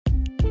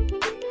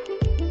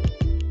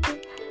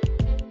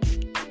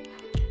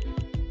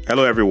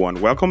Hello,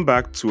 everyone. Welcome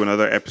back to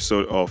another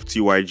episode of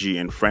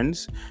TYG and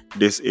Friends.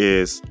 This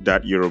is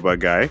That Yoruba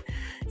Guy.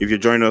 If you're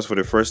joining us for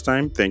the first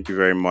time, thank you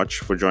very much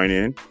for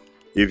joining in.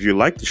 If you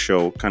like the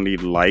show, kindly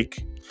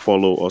like,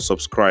 follow, or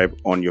subscribe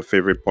on your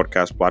favorite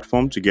podcast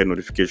platform to get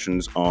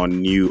notifications on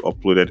new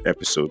uploaded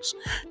episodes.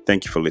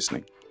 Thank you for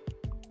listening.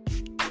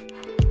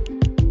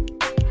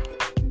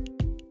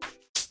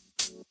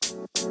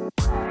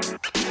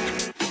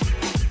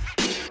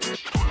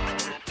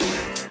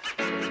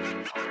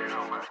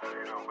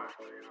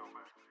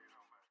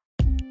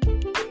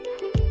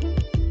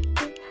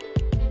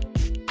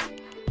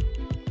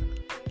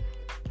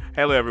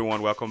 Hello,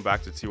 everyone. Welcome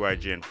back to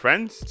TYG and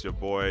Friends. It's your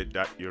boy,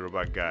 That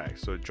Yoruba Guy.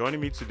 So joining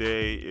me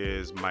today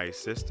is my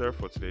sister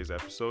for today's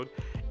episode.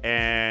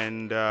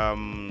 And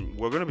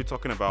we're going to be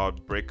talking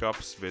about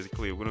breakups.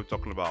 Basically, we're going to be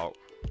talking about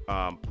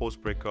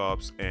post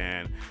breakups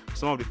and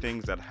some of the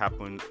things that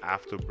happen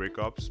after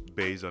breakups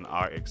based on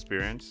our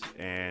experience.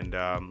 And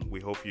we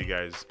hope you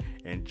guys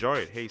enjoy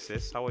it. Hey,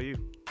 sis, how are you?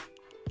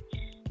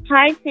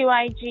 Hi,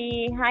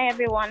 TYG. Hi,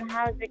 everyone.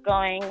 How's it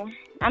going?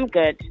 I'm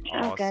good.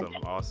 I'm good.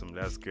 Awesome.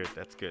 That's good.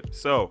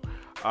 So,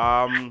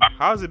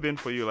 how's it been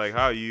for you? Like,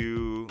 how are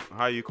you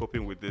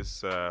coping with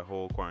this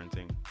whole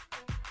quarantine?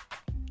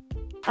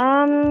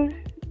 I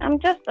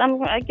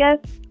guess,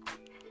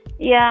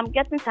 yeah, I'm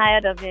getting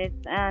tired of it,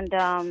 and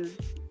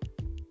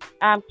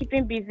I'm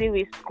keeping busy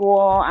with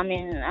school.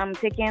 I'm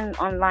taking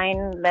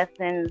online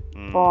lessons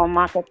for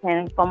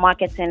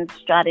marketing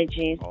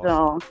strategies.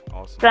 Awesome.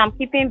 So I'm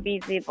keeping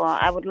busy,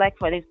 but I would like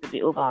for this to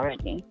be over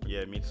already.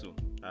 Yeah, me too.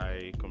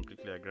 I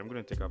completely agree. I'm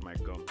going to take out my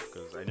gum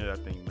because I know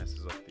that thing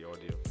messes up the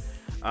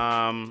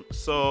audio.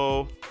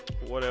 So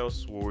what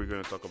else were we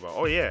going to talk about?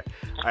 Oh yeah,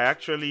 I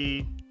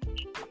actually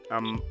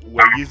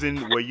we're using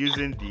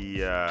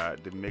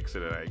the mixer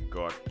that I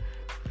got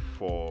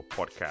for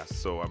podcasts.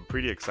 So I'm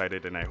pretty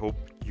excited, and I hope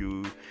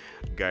you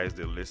guys,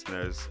 the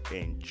listeners,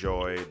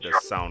 enjoy the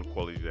sound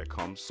quality that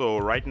comes. So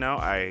right now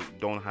I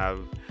don't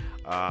have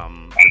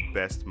the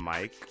best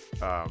mic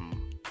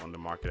on the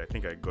market. I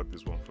think I got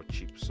this one for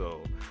cheap.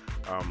 So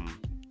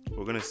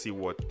we're gonna see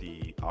what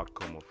the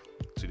outcome of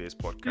today's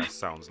podcast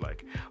sounds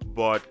like.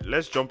 But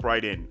let's jump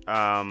right in.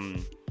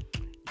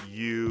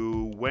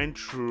 You went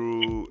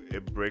through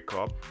a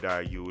breakup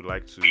that you would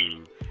like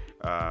to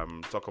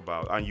talk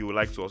about, and you would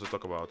like to also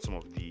talk about some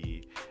of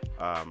the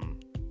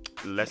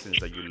lessons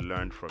that you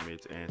learned from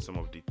it and some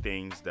of the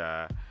things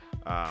that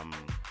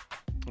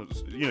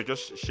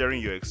just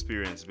sharing your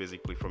experience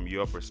basically from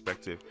your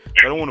perspective.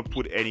 I don't want to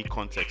put any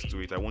context to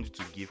it. I want you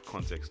to give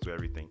context to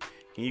everything.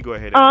 Can you go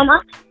ahead?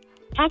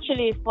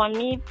 Actually, for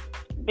me,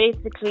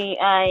 basically,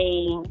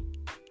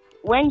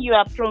 when you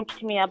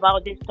approached me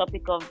about this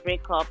topic of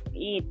breakup,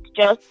 it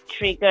just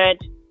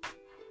triggered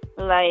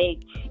like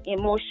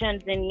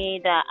emotions in me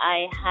that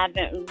I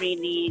haven't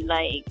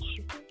really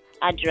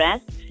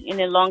addressed in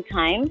a long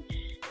time,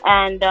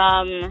 and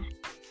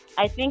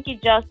I think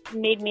it just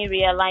made me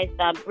realize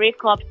that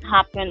breakups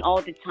happen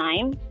all the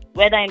time,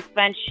 whether in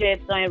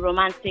friendships or in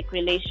romantic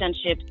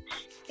relationships.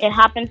 It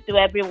happens to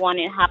everyone.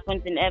 It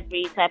happens in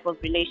every type of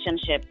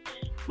relationship.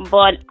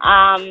 But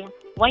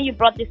when you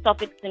brought this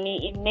topic to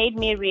me, it made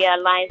me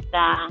realize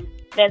that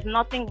there's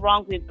nothing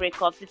wrong with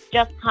breakups. It's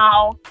just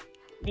how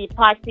the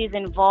parties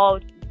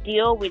involved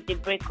deal with the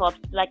breakups.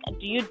 Like,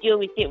 do you deal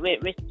with it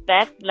with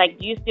respect? Like,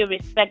 do you still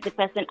respect the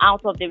person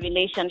out of the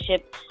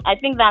relationship? I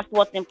think that's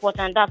what's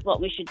important. That's what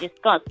we should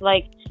discuss.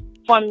 Like,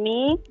 for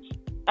me,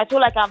 I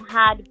feel like I've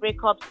had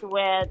breakups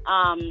where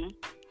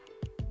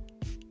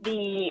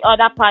the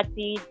other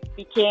party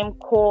became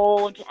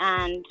cold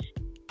and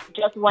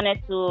just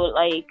wanted to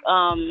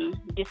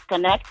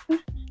disconnect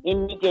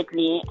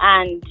immediately,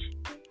 and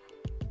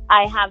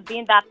I have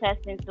been that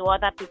person to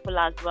other people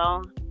as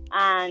well.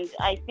 And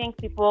I think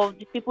people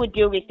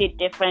deal with it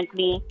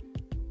differently,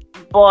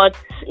 but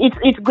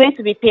it's going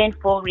to be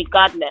painful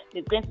regardless.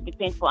 It's going to be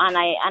painful, and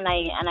I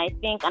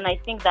think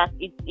that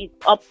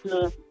it's up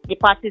to the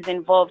parties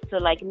involved to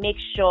make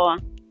sure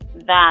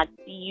that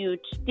you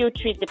still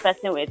treat the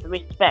person with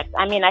respect.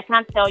 I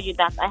can't tell you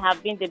that I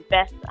have been the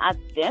best at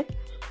this,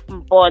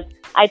 but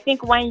I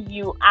think when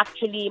you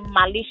actually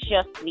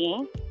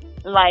maliciously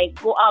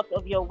go out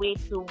of your way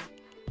to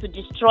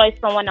destroy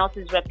someone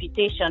else's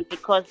reputation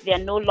because they're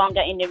no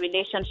longer in a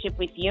relationship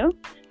with you,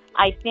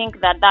 I think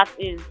that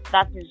is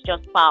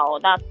just foul.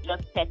 That's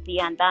just petty,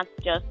 and that's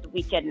just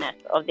wickedness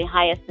of the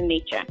highest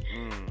nature.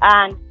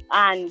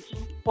 And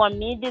for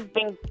me, this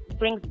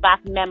brings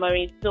back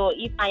memories. So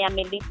if I am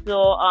a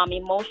little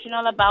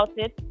emotional about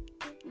it,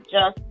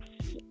 just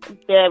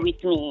bear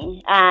with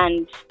me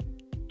and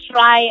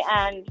try.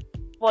 And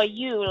for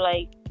you,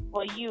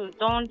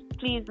 don't,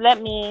 please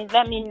let me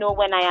know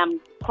when I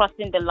am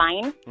crossing the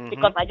line,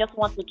 because I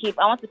want to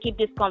keep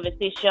this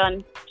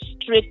conversation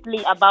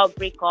strictly about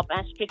breakup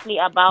and strictly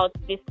about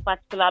this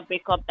particular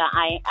breakup that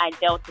I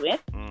dealt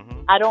with.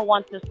 I don't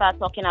want to start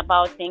talking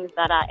about things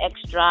that are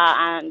extra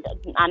and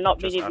are not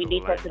just really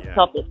related to the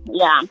topic.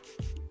 Yeah.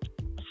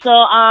 So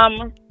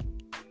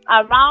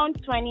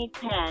around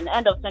 2010,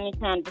 end of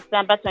 2010,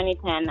 December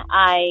 2010,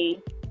 I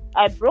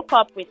I broke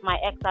up with my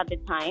ex at the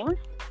time,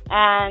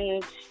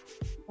 and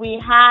we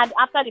had,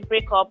 after the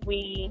breakup,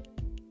 we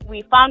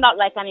found out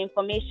like an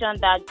information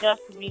that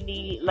just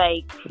really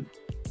like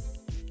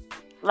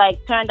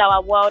turned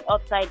our world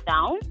upside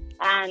down,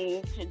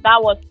 and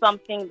that was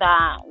something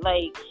that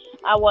like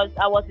I was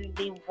in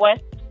the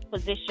worst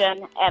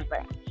position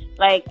ever.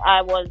 Like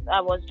I was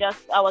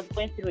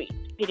going through it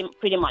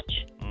pretty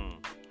much.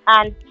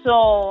 And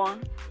so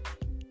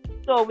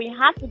we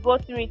had to go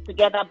through it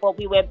together, but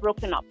we were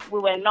broken up. We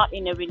were not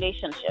in a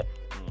relationship,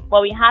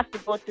 but we had to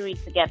go through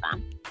it together.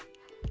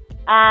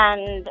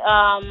 And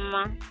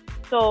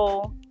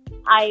so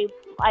I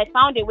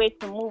found a way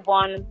to move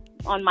on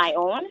my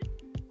own,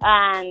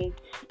 and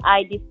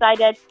I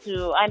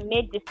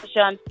made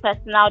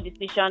personal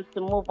decisions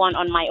to move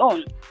on my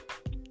own,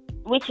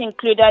 which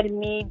included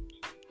me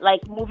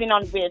like moving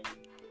on with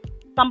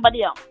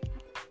somebody else,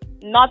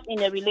 not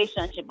in a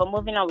relationship, but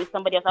moving on with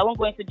somebody else. I won't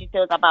go into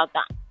details about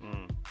that.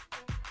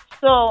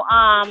 So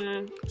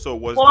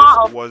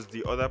was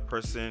the other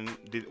person,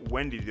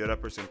 when did the other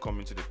person come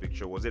into the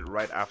picture? Was it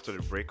right after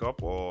the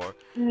breakup, or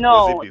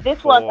no? Was it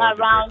this was before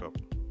the around. breakup?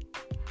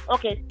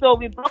 Okay, so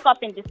we broke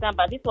up in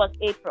December. This was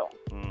April.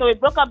 So we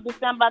broke up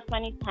December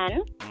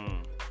 2010.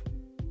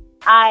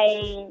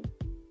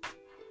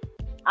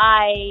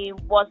 I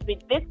was with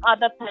this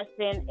other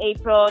person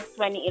April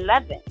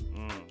 2011.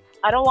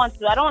 I don't want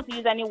to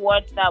use any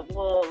words that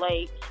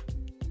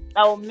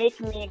will make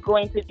me go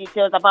into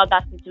details about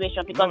that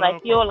situation, because I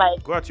feel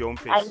like go at your own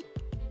pace.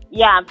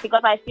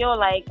 Because I feel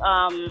like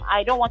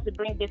I don't want to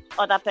bring this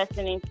other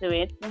person into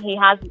it. He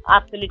has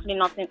absolutely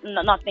nothing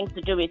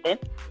to do with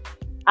it,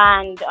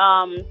 and so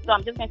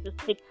I'm just going to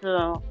stick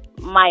to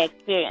my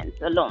experience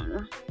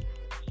alone.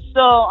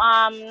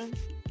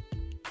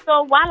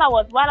 So while I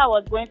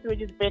was going through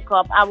this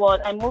breakup,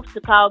 I moved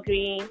to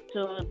Calgary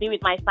to be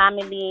with my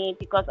family,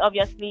 because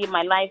obviously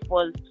my life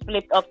was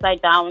flipped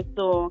upside down.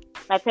 So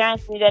my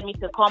parents needed me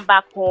to come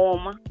back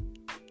home,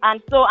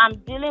 and so I'm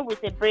dealing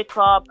with a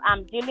breakup.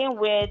 I'm dealing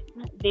with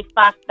the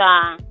fact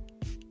that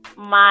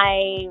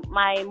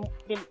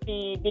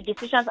the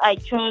decisions I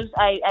chose,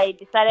 I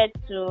decided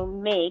to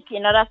make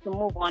in order to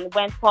move on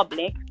went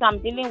public. So I'm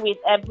dealing with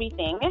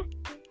everything,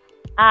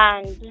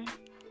 and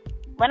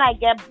when I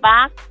get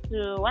back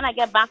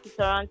to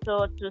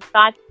Toronto to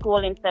start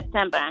school in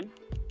September,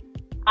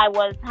 I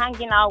was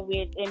hanging out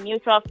with a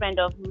mutual friend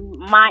of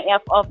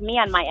me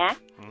and my ex,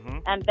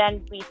 and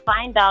then we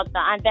find out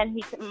that, and then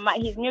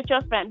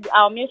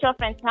our mutual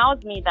friend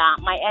tells me that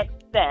my ex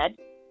said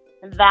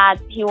that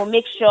he will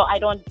make sure I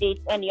don't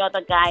date any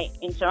other guy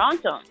in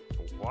Toronto.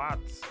 What?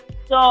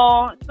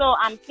 So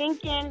I'm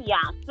thinking,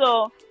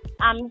 so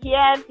I'm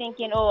here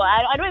thinking,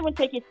 I don't even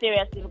take it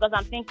seriously, because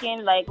I'm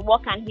thinking, like,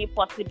 what can he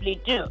possibly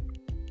do?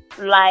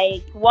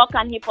 Like, what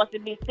can he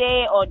possibly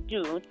say or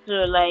do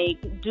to,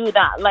 like, do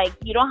that? Like,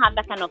 you don't have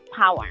that kind of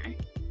power.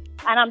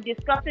 And I'm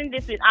discussing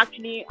this with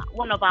actually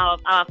one of our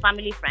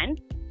family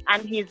friends,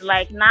 and he's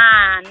like,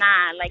 nah,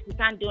 like, he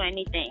can't do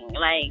anything.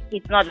 Like,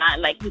 it's not that,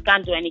 like, he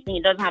can't do anything.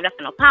 He doesn't have that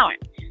kind of power.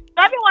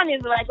 So everyone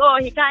is like,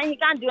 he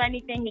can't do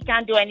anything.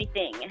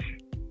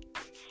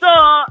 So,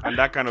 and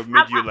that kind of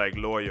made you like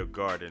lower your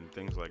guard and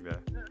things like that.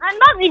 I'm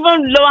not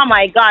even lower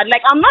my guard.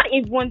 Like, I'm not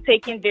even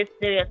taking this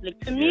seriously.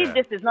 To me,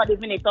 this is not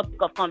even a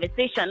topic of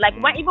conversation. Like,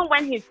 even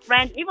when his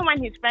friend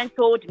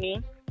told me,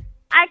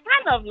 I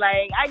kind of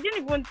like, I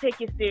didn't even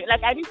take it seriously.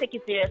 Like, I didn't take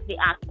it seriously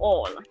at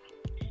all.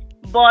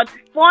 But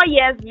 4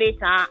 years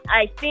later,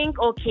 I think,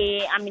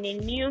 okay, I'm in a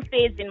new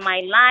phase in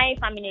my life.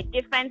 I'm in a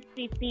different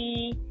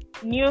city,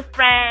 new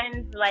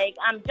friends. Like,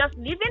 I'm just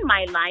living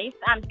my life.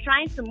 I'm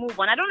trying to move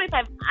on. I don't know if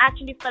I've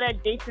actually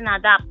started dating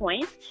at that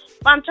point,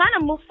 but I'm trying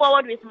to move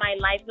forward with my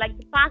life. Like,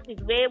 the past is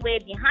way, way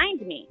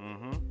behind me.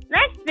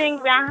 Next thing,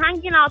 we are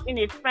hanging out in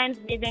a friend's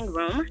living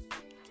room,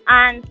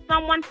 and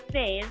someone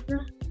says,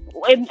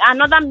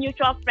 another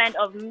mutual friend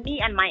of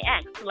me and my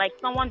ex, like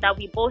someone that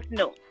we both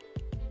know,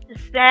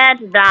 said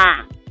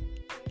that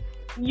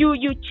you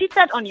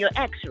cheated on your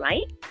ex,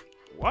 right?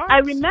 What? I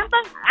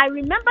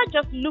remember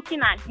just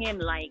looking at him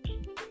like,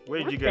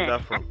 where did you get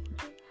that from?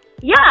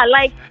 Yeah,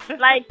 like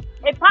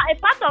a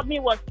part of me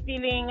was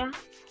feeling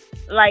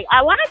like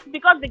I wanted,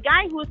 because the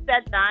guy who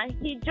said that,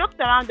 he jokes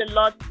around a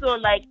lot, so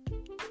like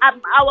I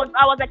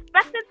was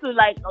expected to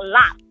like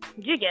laugh.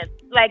 You get,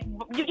 like,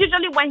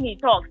 usually when he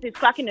talks, he's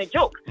cracking a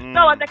joke. So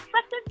I was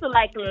expected to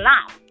like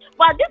laugh.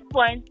 But at this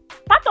point,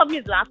 part of me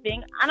is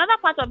laughing, another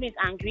part of me is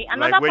angry,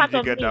 another part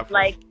of me is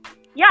like,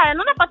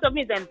 another part of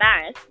me is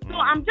embarrassed. So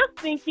I'm just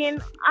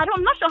thinking,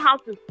 I'm not sure how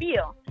to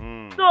feel.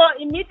 So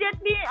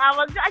immediately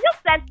I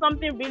just said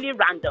something really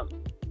random.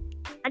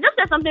 And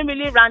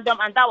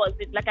that was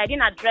it. Like, I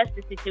didn't address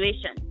the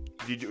situation.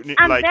 Did you,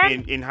 and like,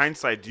 then, in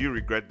hindsight, do you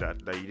regret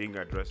that you didn't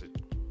address it?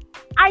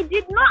 I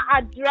did not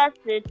address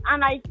it,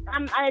 and I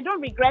don't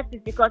regret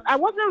it, because I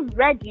wasn't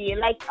ready.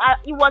 Like,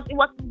 it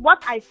was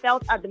what I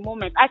felt at the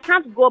moment. I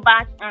can't go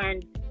back,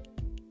 and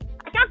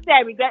I can't say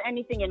I regret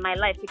anything in my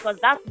life, because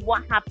that's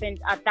what happened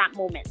at that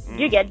moment.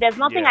 You get, there's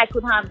nothing I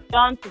could have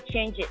done to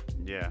change it.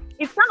 Yeah.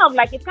 It's kind of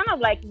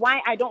like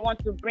why I don't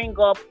want to bring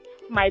up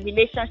my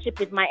relationship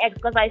with my ex,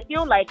 because I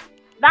feel like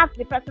that's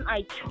the person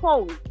I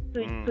chose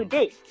to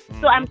date.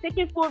 So I'm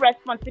taking full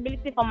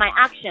responsibility for my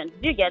actions.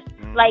 Do you get?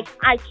 Like,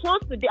 I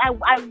chose to date. I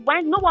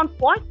went. No one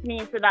forced me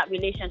into that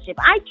relationship.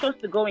 I chose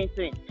to go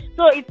into it.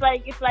 So it's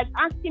like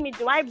asking me,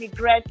 do I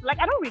regret? Like,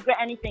 I don't regret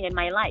anything in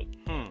my life.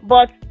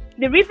 But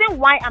the reason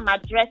why I'm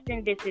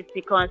addressing this is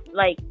because,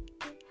 like,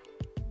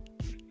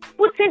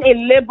 putting a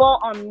label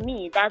on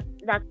me that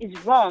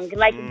is wrong,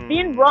 like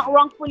being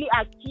wrongfully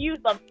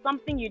accused of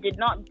something you did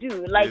not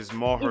do, like it's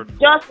more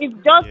hurtful. It's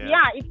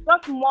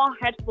just more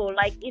hurtful.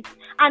 Like, it's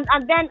and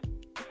then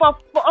for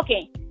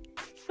okay,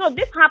 so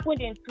this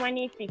happened in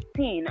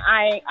 2015.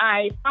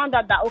 I found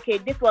out that, okay,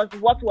 this was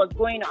what was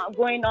going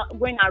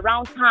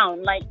around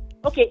town. Like,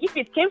 okay, if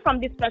it came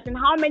from this person,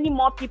 how many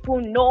more people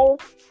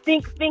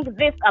think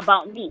this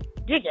about me?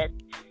 Do you get?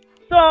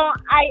 So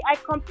I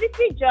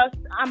completely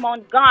I'm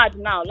on guard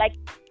now. Like,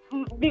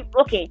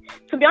 okay,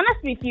 to be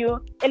honest with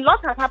you, a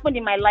lot has happened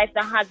in my life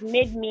that has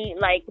made me,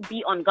 like,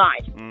 be on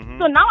guard.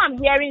 So now I'm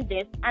hearing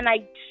this and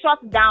I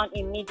shut down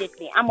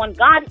immediately. I'm on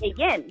guard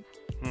again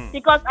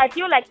because I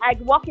feel like I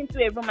walk into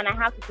a room and I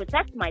have to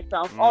protect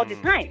myself all the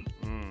time.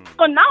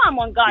 So now I'm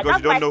on guard.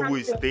 Because you don't know who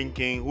is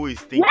thinking.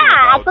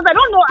 Yeah, because I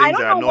don't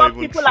know what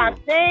people are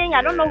saying. Yeah.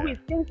 I don't know who is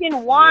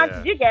thinking what.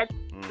 Yeah. Do you get?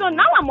 So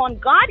now I'm on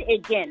guard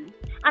again.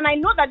 And I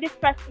know that this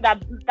person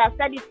that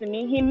said it to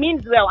me, he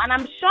means well. And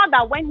I'm sure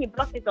that when he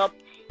brought it up,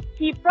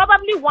 he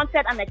probably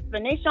wanted an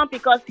explanation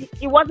because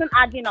it wasn't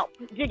adding up.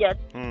 Do you get?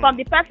 From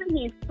the person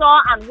he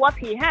saw and what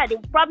he heard,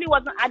 it probably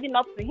wasn't adding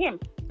up to him.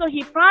 So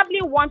he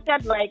probably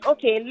wanted, like,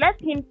 okay, let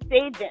him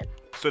say this.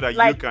 So that,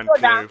 like, you can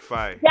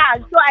clarify.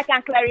 So I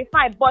can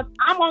clarify. But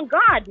I'm on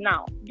guard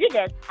now. Do you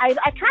get? I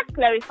can't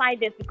clarify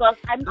this because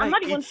I'm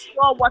not even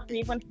sure what to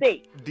even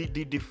say.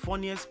 The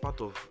funniest part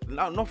of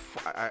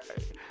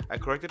I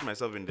corrected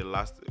myself in the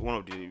last one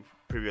of the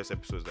previous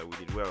episodes that we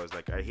did, where I was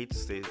like, I hate to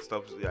say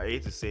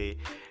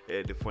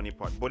the funny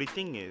part, but the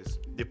thing is,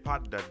 the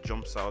part that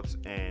jumps out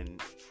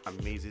and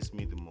amazes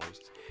me the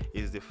most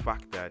is the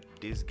fact that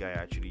this guy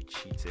actually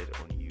cheated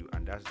on you,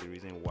 and that's the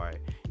reason why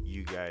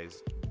you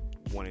guys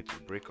wanted to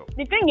break up.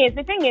 The thing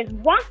is,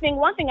 one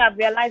thing I've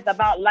realized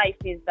about life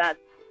is that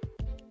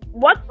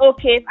what's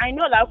okay, I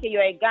know that, okay,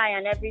 you're a guy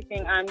and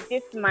everything, and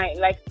this might,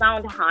 like,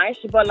 sound harsh,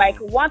 but, like,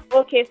 what's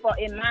okay for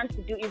a man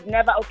to do is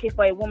never okay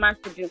for a woman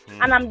to do.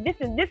 And this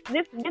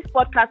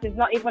podcast is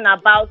not even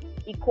about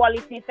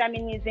equality,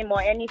 feminism,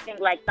 or anything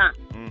like that.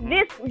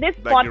 This like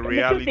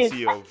podcast,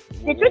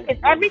 the truth is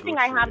everything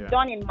I have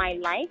done in my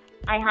life,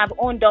 I have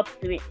owned up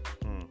to it.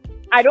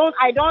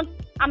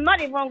 I'm not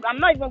even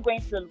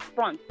going to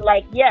front.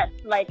 Like, yes,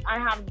 like, I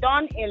have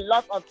done a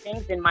lot of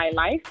things in my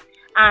life,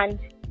 and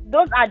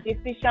those are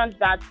decisions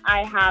that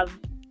I've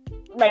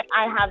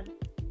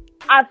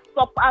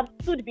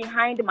stood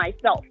behind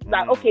myself.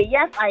 Like, okay,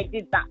 yes, I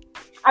did that.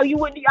 You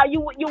will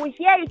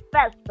hear it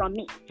first from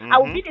me. I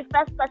will be the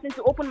first person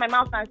to open my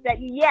mouth and say,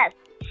 yes,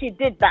 she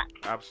did that.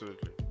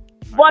 Absolutely.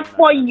 But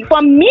for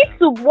me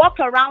to walk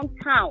around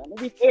town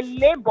with a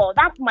label,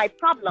 that's my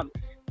problem.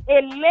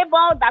 A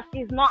label that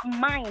is not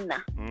mine.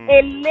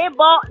 A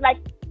label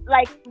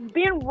like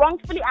being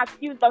wrongfully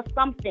accused of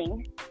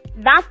something,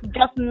 that's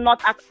just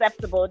not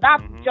acceptable.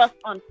 That's just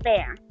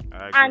unfair.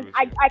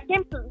 I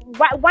came to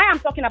why I'm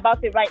talking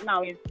about it right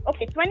now is,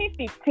 okay,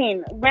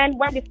 2015, when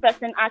this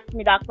person asked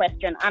me that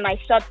question and I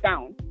shut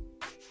down.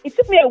 It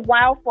took me a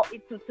while for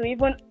it to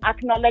even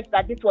acknowledge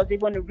that this was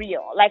even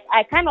real. Like,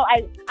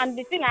 and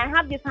the thing, I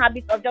have this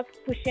habit of just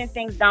pushing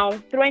things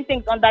down, throwing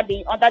things under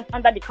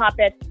the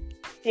carpet,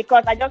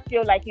 because I just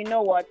feel like, you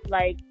know what,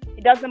 like,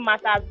 it doesn't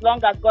matter as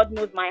long as God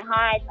knows my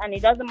heart, and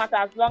it doesn't matter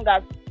as long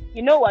as,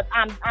 you know what,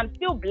 I'm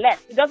still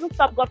blessed. It doesn't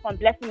stop God from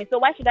blessing me. So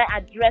why should I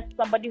address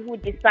somebody who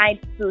decides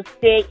to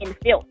stay in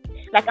filth?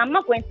 Like, I'm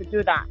not going to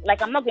do that.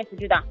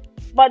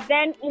 But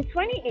then in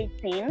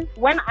 2018,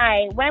 when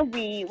I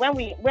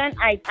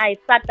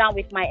sat down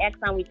with my ex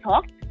and we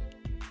talked,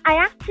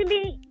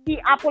 he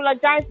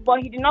apologized, but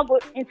he did not go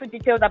into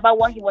details about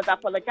what he was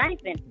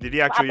apologizing. Did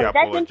he actually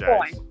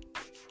apologize?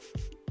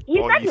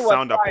 He said he was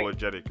sorry.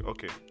 Apologetic.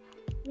 Okay.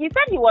 He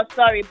said he was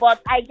sorry,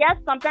 but I guess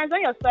sometimes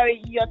when you're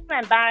sorry, you're so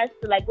embarrassed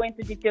to, like, go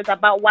into details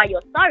about why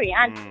you're sorry.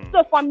 And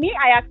so for me,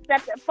 I'm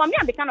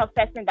the kind of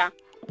person that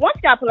once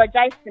you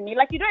apologize to me,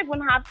 like, you don't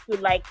even have to,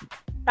 like,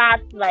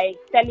 start, like,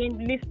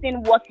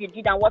 listing what you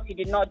did and what you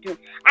did not do.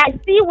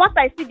 Once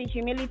I see the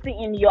humility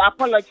in your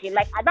apology,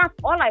 like, that's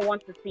all I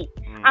want to see.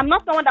 I'm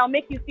not someone that will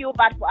make you feel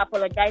bad for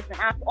apologizing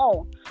at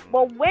all.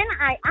 But when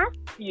I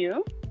asked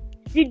you,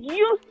 did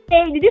you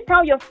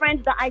tell your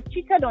friends that I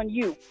cheated on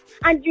you?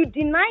 And you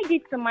denied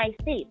it to my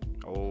face.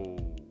 Oh.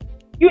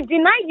 You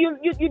denied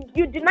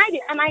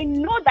it, and I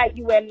know that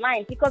you were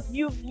lying because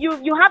you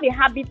have a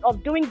habit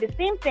of doing the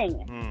same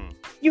thing.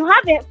 You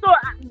have it. So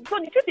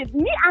the truth is,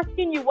 me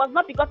asking you was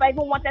not because I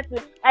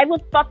even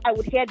thought I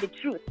would hear the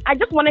truth. I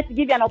just wanted to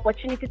give you an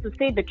opportunity to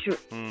say the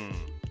truth.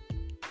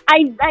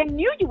 I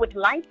knew you would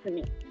lie to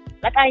me.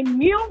 Like, I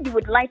knew you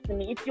would lie to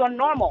me. It's your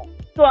normal.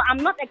 So So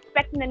I'm not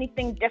expecting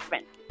anything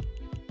different.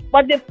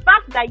 But the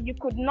fact that you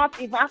could not,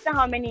 even after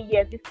how many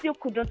years, you still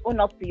couldn't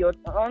own up to your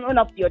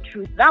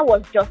truth, that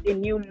was just a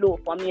new low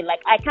for me.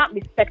 Like, I can't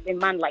respect a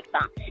man like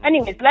that.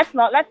 Anyways, let's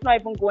not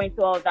even go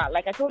into all that.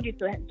 Like I told you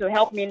to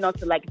help me not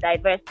to like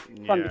divert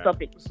from the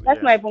topic.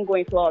 Let's not even go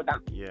into all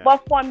that. Yeah.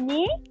 But for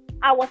me,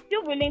 I was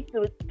still willing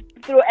to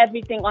throw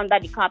everything under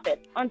the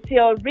carpet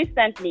until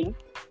recently.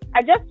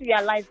 I just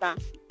realized that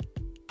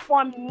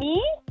for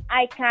me,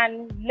 I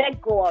can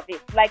let go of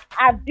it. Like,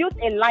 I've built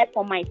a life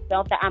for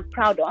myself that I'm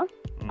proud of.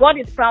 God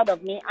is proud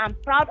of me. I'm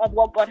proud of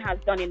what God has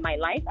done in my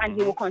life, and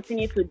He will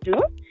continue to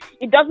do.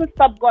 It doesn't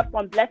stop God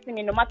from blessing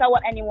me, no matter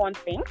what anyone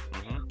thinks.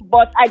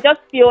 But I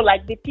just feel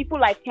like the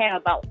people I care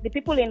about, the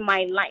people in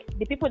my life,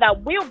 the people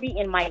that will be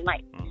in my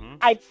life,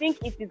 I think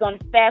it is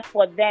unfair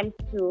for them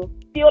to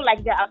feel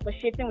like they're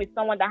associating with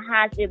someone that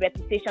has a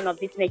reputation of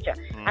this nature.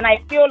 And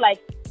I feel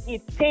like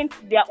it taints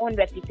their own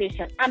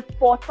reputation. And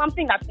for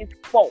something that is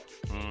false,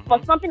 for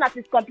something that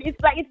is complete,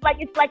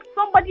 it's like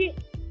somebody.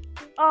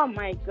 Oh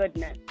my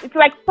goodness. It's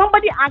like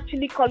somebody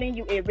actually calling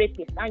you a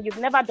rapist and you've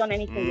never done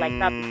anything like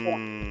that before.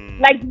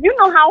 Like, you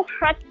know how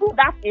hurtful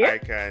that is?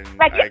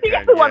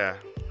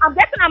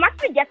 I'm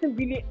actually getting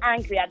really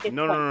angry at this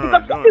point.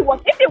 Because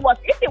if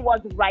it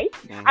was right,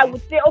 I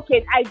would say,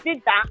 okay, I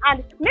did that,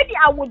 and maybe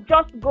I would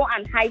just go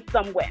and hide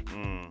somewhere.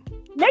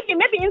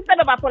 Maybe instead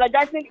of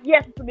apologizing,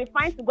 yes, it would be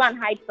fine to go and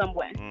hide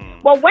somewhere.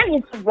 But when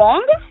it's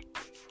wrong,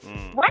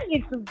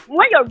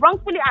 when you're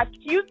wrongfully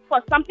accused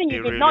for something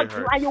you did not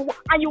do, and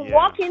you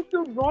walk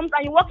into rooms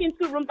and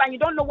you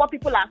don't know what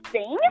people are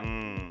saying.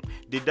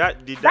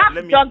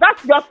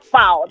 That's just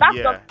foul.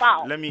 Just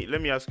foul. Let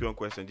me ask you one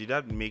question. Did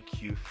that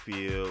make you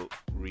feel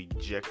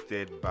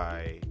rejected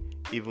by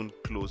even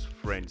close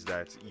friends,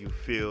 that you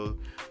feel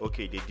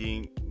okay,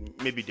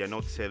 maybe they're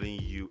not telling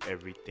you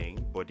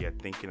everything, but they're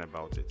thinking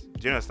about it?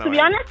 Do you understand? To be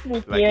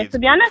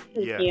honest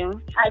with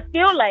you, I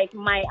feel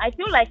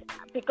like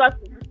because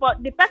for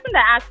the person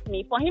that asked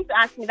me, for him to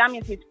ask me, that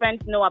means his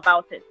friends know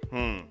about it.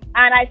 And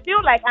I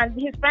feel like, and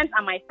his friends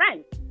are my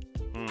friends.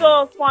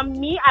 So for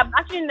me, I've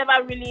actually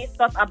never really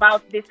thought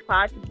about this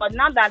part, but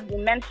now that you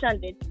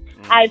mentioned it,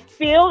 I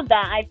feel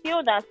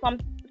that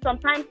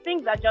sometimes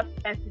things are just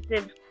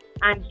sensitive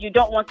and you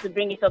don't want to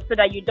bring it up so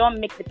that you don't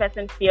make the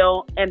person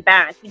feel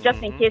embarrassed,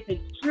 just in case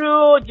it's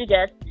true, you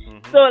just.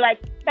 So, like,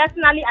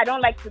 personally, I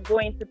don't like to go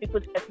into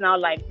people's personal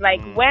lives.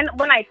 Like, when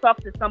I talk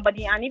to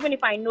somebody, and even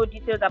if I know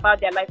details about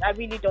their life, I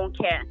really don't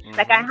care.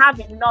 Like, I have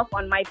enough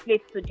on my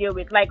plate to deal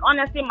with. Like,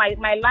 honestly, my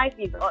life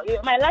is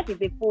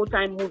a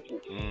full-time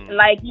movie.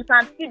 Like, you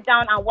can sit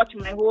down and watch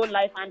my whole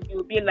life, and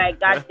you'll be like,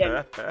 God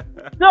damn.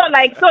 So,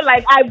 I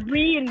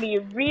really,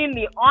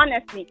 really,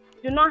 honestly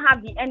do not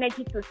have the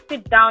energy to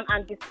sit down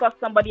and discuss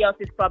somebody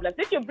else's problems.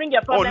 If you bring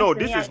your problems,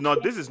 this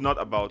is not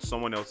about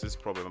someone else's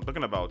problem. I'm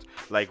talking about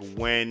like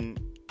when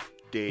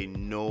they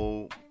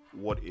know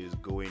what is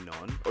going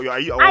on.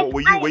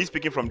 Were you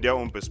speaking from their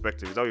own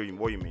perspective? Is that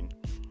what you mean?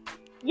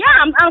 Yeah,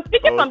 I'm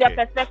speaking from their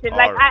perspective.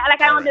 Like,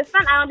 I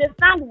understand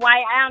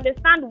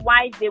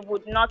why they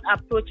would not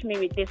approach me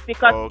with this,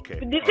 because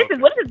this is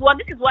what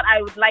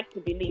I would like to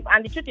believe.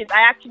 And the truth is,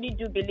 I actually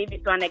do believe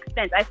it to an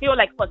extent. I feel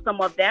like for some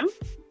of them,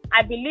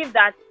 I believe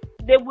that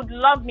they would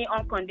love me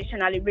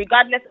unconditionally,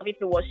 regardless of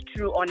if it was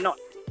true or not.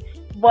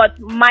 But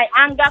my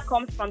anger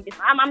comes from this.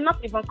 I'm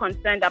not even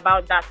concerned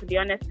about that, to be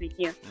honest with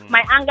you.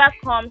 My anger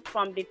comes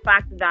from the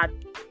fact that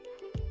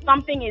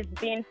something is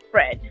being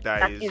spread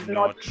that is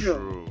not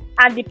true.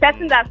 And the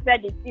person that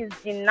said it is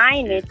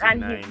denying it,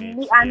 and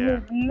he's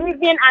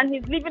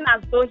living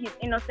as though he's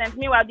innocent.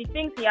 Meanwhile, the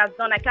things he has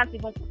done, I can't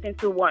even put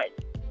into words.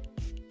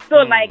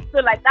 So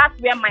that's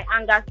where my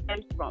anger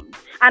stems from.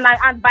 And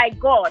by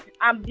God,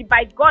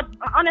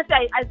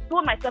 honestly, I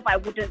told myself I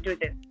wouldn't do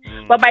this.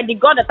 But by the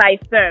God that I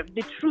serve,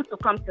 the truth will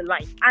come to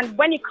light. And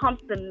when it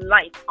comes to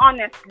light,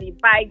 honestly,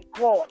 by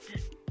God,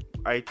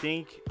 I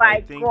think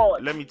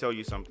God. Let me tell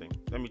you something.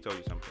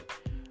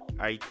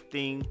 I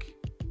think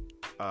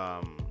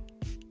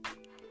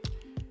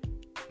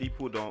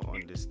people don't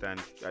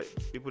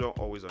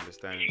always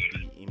understand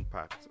the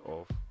impact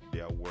of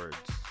their words,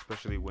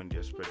 especially when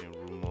they're spreading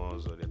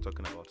rumors or they're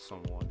talking about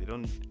someone. They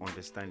don't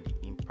understand the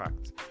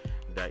impact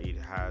that it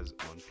has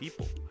on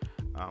people.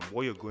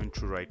 What you're going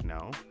through right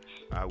now,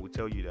 I will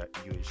tell you that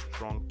you're a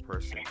strong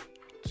person.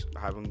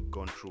 Haven't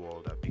gone through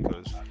all that,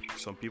 because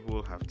some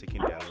people have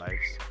taken their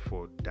lives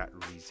for that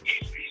reason.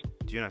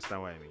 Do you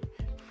understand what I mean?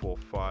 For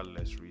far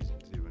less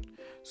reasons even.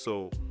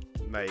 So,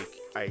 like,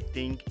 I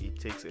think it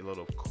takes a lot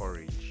of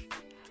courage,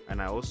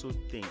 and I also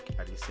think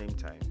at the same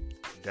time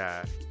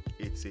that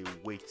it's a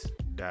weight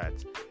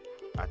that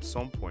at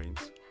some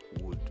point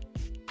would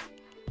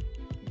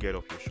get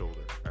off your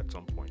shoulder at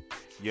some point.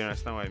 You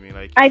understand what I mean?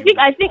 Like, I think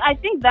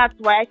that's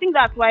why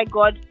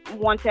God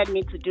wanted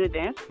me to do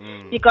this,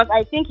 because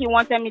I think He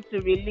wanted me to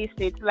release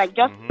it, like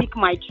just speak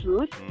my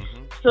truth,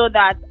 so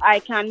that I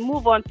can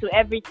move on to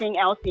everything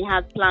else He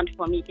has planned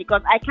for me.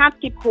 Because I can't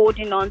keep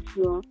holding on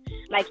to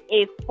like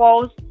a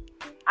false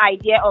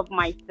idea of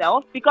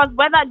myself, because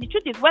the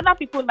truth is, whether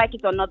people like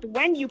it or not,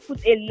 when you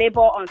put a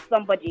label on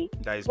somebody,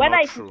 whether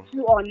it's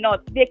true or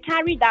not, they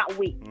carry that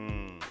weight.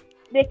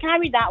 They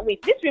carry that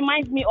weight. This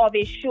reminds me of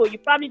a show. You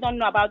probably don't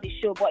know about the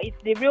show, but it's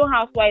The Real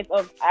Housewives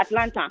of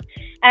Atlanta.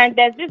 And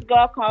there's this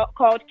girl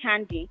called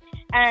Candy,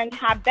 and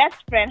her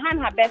best friend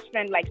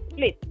like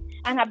split.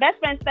 And her best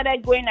friend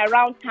started going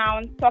around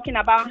town talking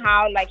about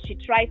how like she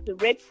tried to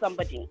rape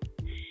somebody.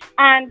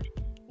 And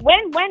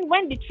when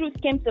the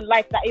truth came to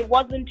light that it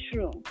wasn't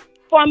true,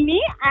 for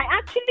me,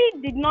 I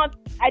did not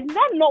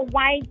know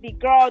why the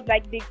girl,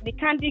 like the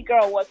Candy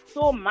girl, was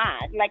so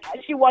mad. Like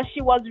she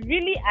was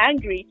really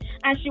angry,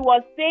 and she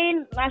was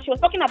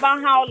talking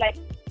about how like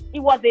it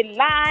was a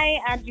lie,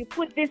 and you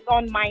put this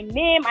on my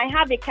name. I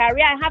have a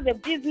career, I have a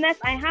business,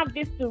 I have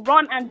this to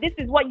run, and this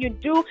is what you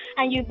do,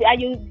 and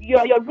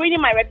you're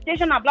ruining my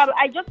reputation and blah blah.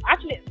 I just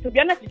actually, to be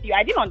honest with you,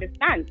 I didn't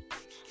understand.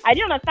 I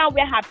didn't understand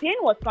where her pain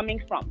was coming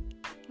from,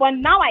 but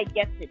now I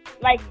get it.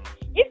 Like,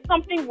 if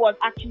something was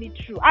actually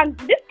true, and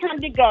this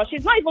Candy girl,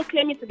 she's not even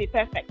claiming to be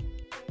perfect.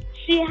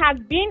 She has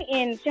been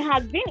in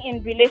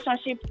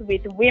relationships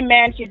with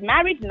women. She's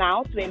married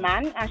now to a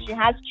man, and she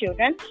has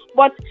children.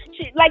 But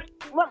she like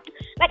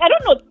I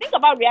don't know. Think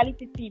about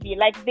reality TV.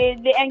 Like they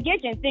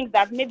engage in things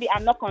that maybe are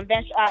not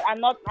conventional, are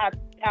not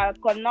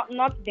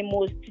the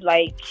most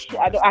like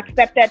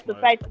accepted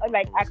society,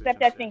 like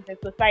accepted things in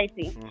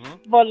society.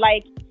 But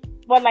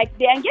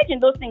they engage in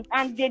those things,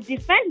 and they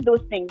defend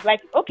those things.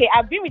 Like, okay,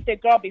 I've been with a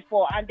girl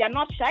before, and they're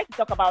not shy to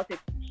talk about it.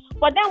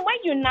 But then when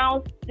you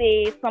now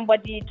say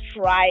somebody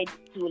tried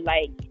to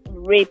like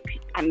rape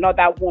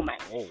another woman,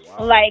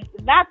 like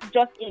that's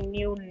just a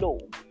new low.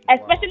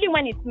 Especially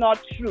when it's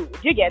not true. Do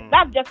you get?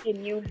 That's just a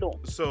new low.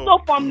 So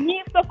for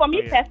me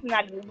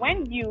personally,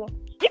 when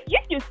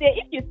if you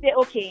say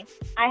okay,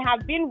 I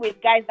have been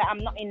with guys that I'm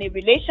not in a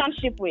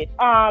relationship with,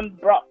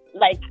 bro,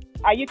 like,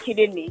 are you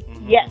kidding me?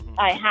 Yes,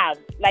 I have.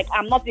 Like,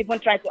 I'm not even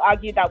trying to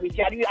argue that with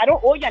you. I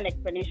don't owe you an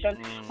explanation,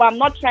 but I'm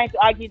not trying to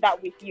argue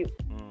that with you.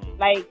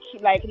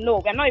 Like, no,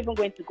 we're not even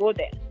going to go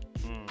there.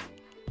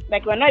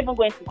 Like, we're not even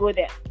going to go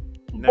there.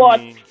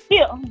 But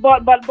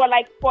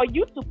like, for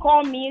you to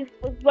call me,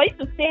 for you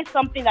to say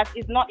something that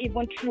is not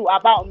even true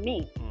about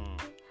me,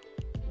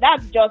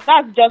 that's just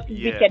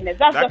wickedness.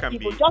 That's just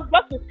people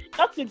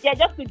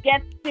just to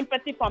get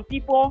sympathy from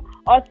people,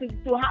 or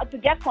to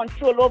get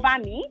control over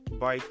me.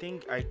 But I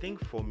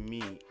think for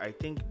me,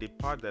 the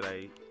part that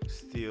I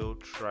still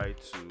try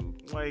to,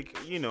 like,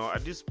 you know,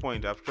 at this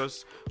point I've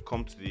just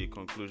come to the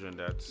conclusion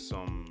that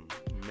some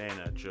men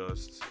are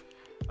just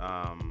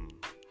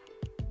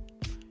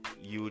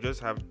you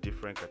just have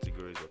different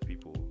categories of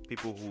people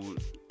who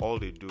all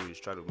they do is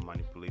try to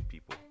manipulate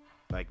people.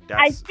 Like,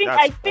 I think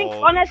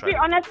honestly,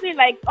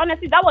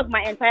 that was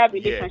my entire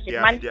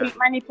relationship.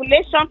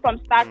 Manipulation from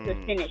start to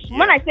finish.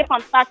 When I say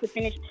from start to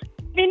finish,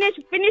 finish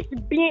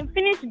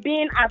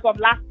being as of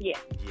last year.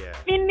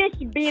 Finish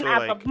being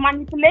as of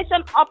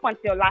manipulation up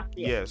until last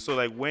year. Yeah. So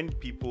like, when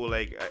people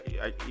like,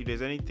 if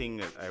there's anything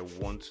that I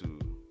want to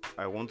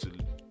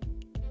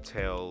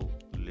tell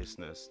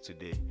listeners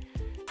today,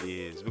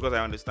 is because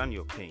I understand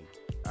your pain.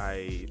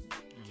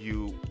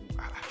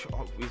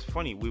 It's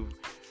funny,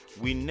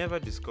 we never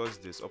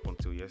discussed this up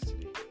until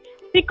yesterday.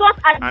 Because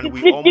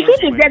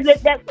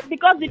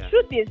the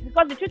truth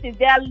is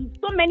there are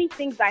so many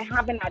things I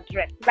haven't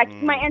addressed. Like,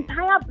 my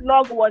entire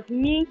blog was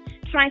me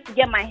trying to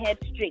get my head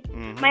straight.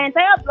 My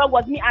entire blog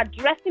was me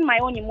addressing my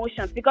own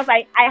emotions, because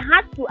I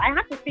had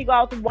to figure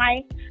out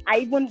why I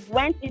even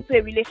went into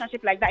a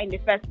relationship like that in the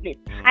first place.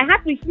 I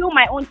had to heal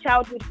my own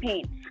childhood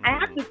pain.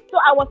 So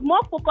I was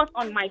more focused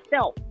on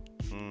myself.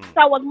 So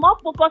I was more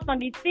focused on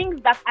the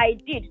things that I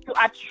did to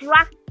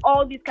attract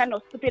all these kind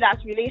of stupid ass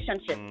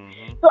relationships.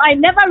 So I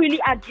never really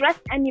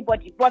addressed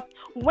anybody. But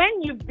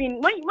when you've been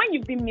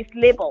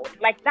mislabeled,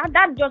 like that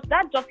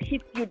just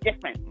hits you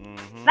different.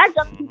 That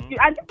just hits you.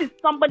 And this is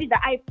somebody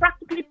that I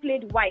practically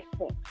played wife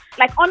for.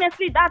 Like,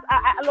 honestly,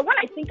 when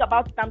I think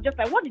about it, I'm just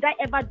like, what did I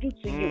ever do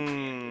to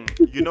you?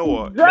 You know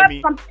what? Let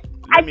me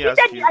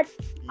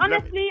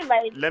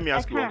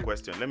ask you one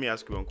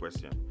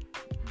question.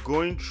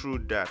 Going through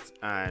that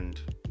and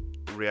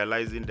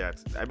realizing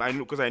that, I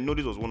know, because I know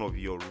this was one of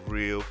your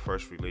real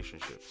first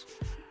relationships.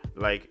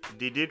 Like,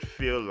 did it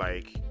feel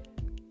like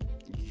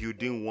you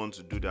didn't want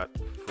to do that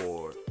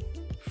for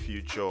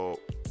future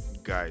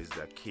guys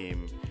that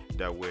came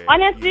that were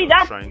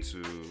trying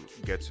to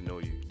get to know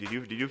you? Did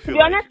you feel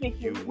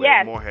like you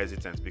were more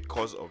hesitant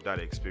because of that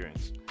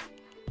experience?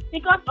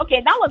 Because,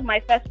 okay, that was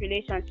my first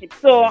relationship.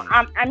 So,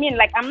 I mean,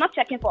 like, I'm not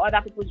checking for other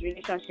people's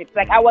relationships.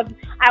 Like,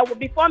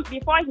 before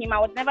him, I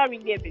was never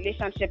really a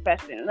relationship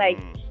person. Like,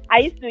 I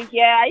used to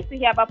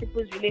hear about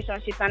people's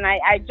relationships, and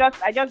I just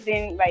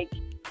didn't, like,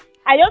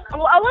 I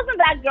wasn't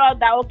that girl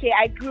that, okay,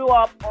 I grew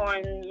up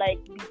on, like,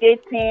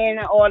 dating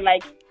or,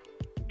 like,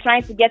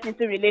 trying to get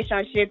into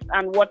relationships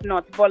and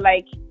whatnot. But,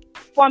 like,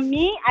 for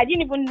me, I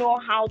didn't even know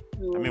how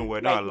to. I mean,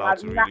 we're not allowed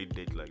to really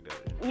date like that.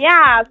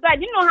 Yeah, so I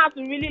didn't know how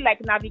to really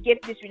like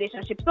navigate this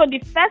relationship. So the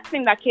first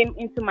thing that came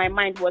into my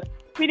mind was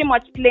pretty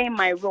much playing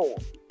my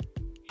role.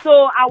 So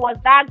I was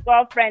that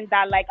girlfriend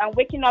that like I'm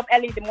waking up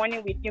early in the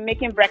morning with you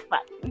making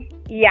breakfast.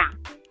 Yeah.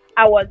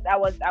 I want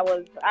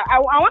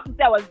to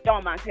say I was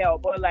dumb as hell,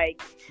 but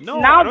like No,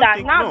 now I don't that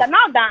think now no. that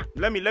now that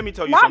Let me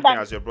tell you now something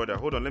that as your brother.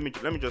 Hold on, let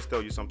me just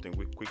tell you something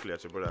quickly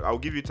as your brother. I'll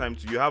give you time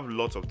to. You have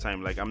lots of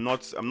time. Like I'm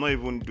not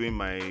even doing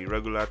my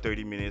regular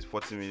 30 minutes,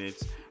 40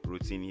 minutes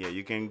routine here.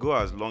 You can go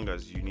as long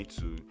as you need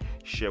to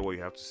share what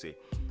you have to say.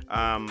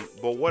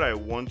 But what I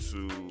want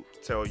to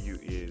tell you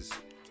is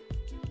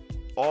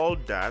all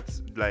that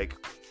like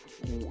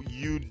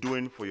you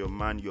doing for your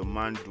man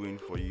doing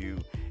for you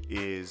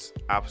is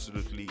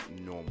absolutely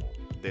normal.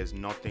 There's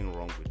nothing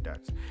wrong with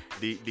that.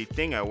 The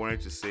thing I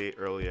wanted to say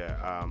earlier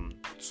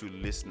to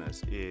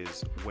listeners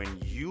is when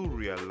you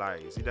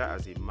realize, either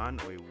as a man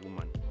or a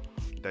woman,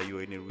 that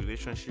you're in a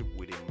relationship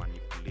with a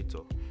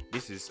manipulator.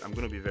 I'm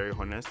going to be very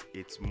honest,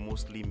 it's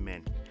mostly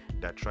men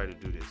that try to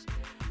do this.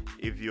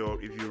 If you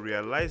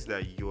realize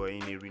that you're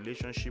in a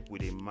relationship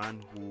with a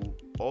man who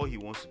all he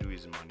wants to do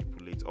is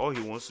manipulate, all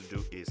he wants to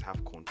do is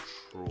have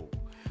control.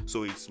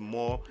 So it's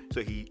more,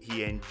 so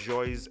he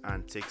enjoys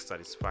and takes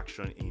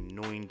satisfaction in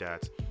knowing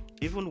that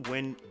even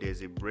when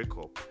there's a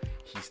breakup,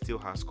 he still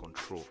has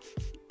control.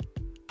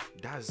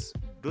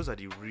 Those are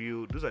the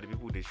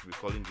people they should be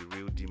calling the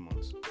real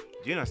demons.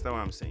 Do you understand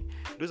what I'm saying?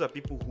 Those are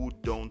people who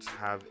don't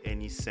have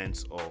any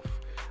sense of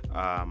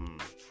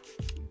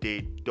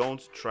they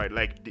don't try,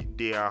 like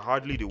they are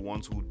hardly the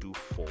ones who do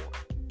for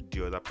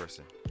the other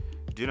person.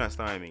 Do you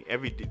understand what I mean?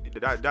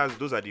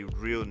 Those are the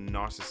real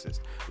narcissists.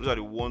 Those are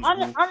the ones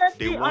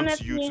who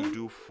want you to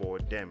do for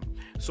them.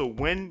 So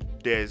when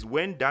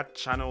that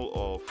channel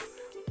of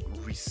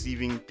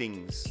receiving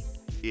things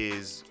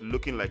is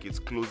looking like it's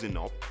closing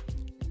up,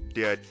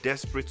 they are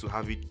desperate to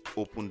have it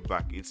opened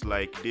back. It's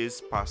like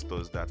these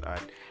pastors that are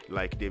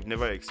like they've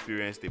never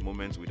experienced a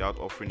moment without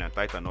offering a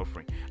tithe and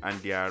offering, and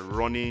they are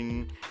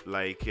running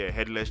like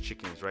headless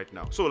chickens right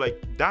now. So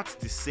like that's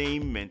the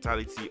same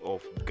mentality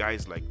of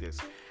guys like this.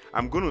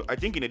 I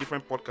think in a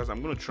different podcast,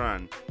 I'm going to try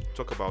and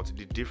talk about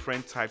the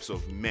different types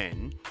of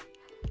men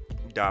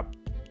that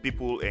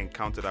people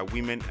encounter, that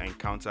women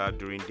encounter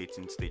during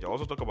dating stage. I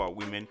also talk about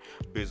women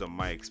based on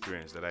my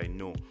experience that I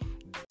know.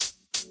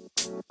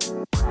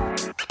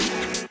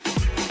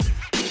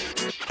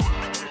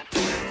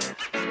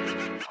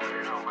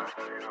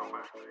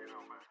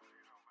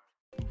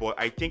 But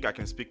I think I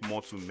can speak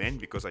more to men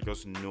because I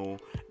just know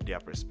their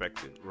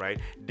perspective, right?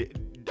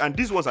 And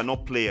these ones are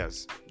not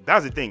players.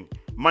 That's the thing.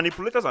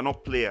 Manipulators are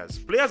not players.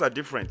 Players are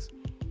different.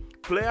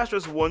 Players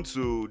just want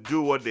to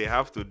do what they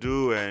have to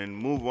do and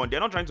move on. They're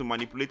not trying to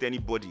manipulate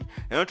anybody.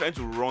 They're not trying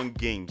to run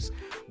games.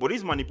 But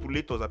these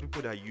manipulators are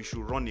people that you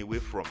should run away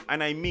from.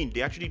 And I mean,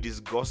 they actually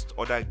disgust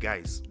other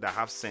guys that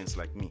have sense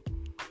like me.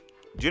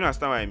 Do you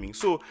understand what I mean?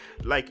 So,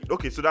 like,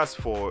 okay, so that's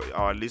for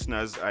our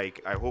listeners. I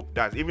hope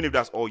that even if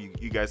that's all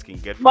you guys can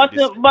get from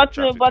this chat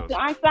to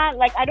answer,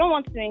 like, I don't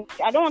want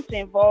to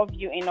involve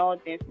you in all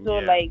this. So,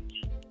 yeah.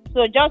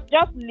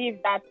 Just leave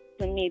that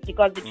to me,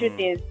 because the truth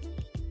is,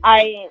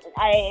 I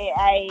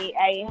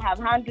have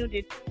handled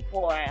it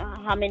for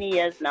how many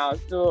years now?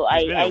 So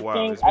I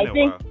think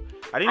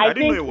I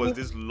didn't know it was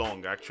this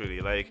long,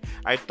 actually. Like,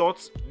 I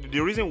thought the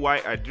reason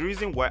why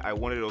I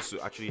wanted us to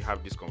actually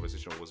have this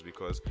conversation was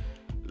because,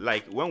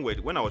 like,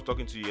 when I was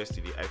talking to you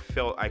yesterday,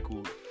 I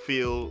could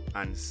feel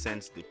and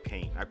sense the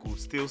pain. I could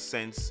still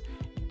sense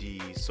the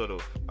sort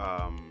of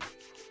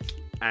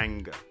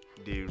anger,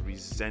 the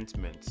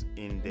resentment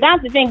in there.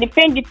 That's the thing. The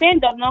pain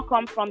does not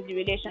come from the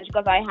relationship,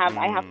 because I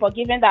have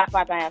forgiven that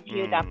part. I have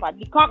healed that part.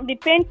 The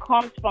pain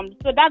comes from.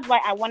 So that's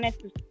why I wanted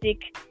to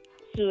stick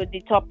to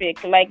the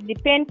topic. Like, the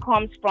pain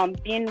comes from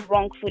being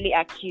wrongfully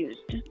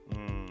accused,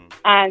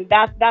 and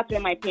that's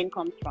where my pain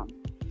comes from.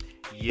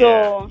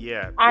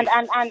 Yeah,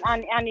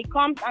 and it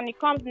comes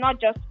not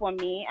just for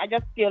me. I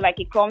just feel like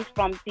it comes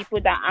from people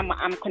that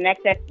I'm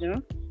connected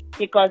to,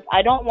 because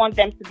I don't want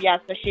them to be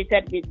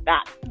associated with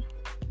that.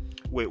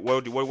 Wait,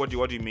 what do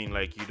you mean?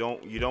 Like, you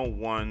don't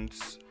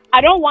want?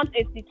 I don't want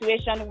a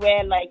situation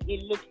where, like,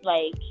 it looks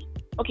like,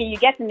 okay, you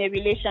get in a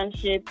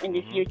relationship in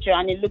the future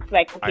and it looks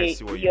like, okay,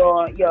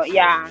 your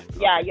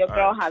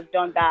girl has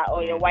done that,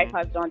 or your wife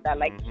has done that.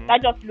 Like,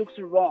 that just looks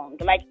wrong.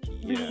 Like,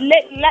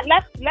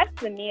 let's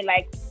to me,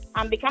 like,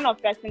 I'm the kind of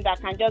person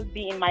that can just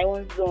be in my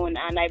own zone,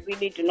 and I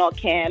really do not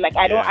care. Like,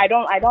 I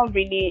don't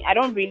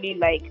really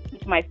like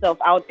put myself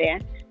out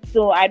there,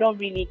 so I don't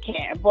really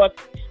care. But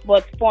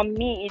for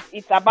me,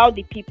 it's about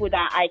the people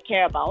that I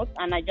care about,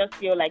 and I just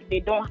feel like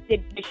they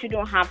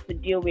shouldn't have to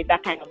deal with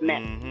that kind of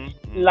mess.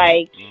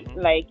 Like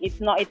it's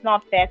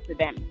not fair to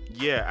them.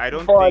 Yeah, I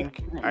don't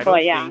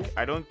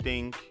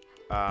think.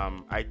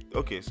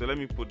 Okay, so let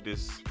me put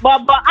this.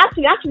 But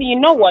actually, you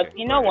know what?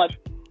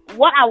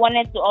 What I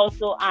wanted to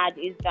also add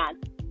is that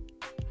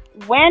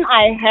when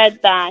I heard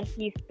that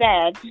he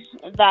said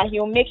that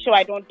he'll make sure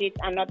I don't date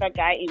another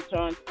guy in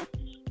Toronto,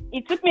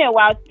 it took me a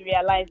while to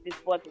realize this,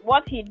 but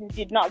what he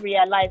did not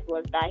realize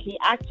was that he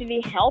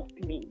actually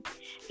helped me.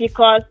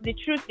 Because the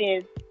truth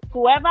is,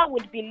 whoever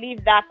would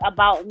believe that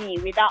about me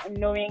without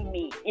knowing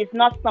me is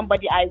not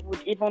somebody I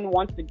would even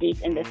want to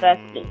date in the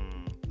first place.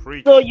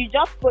 Preach. So you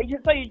just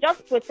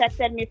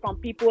protected me from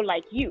people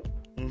like you,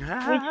 which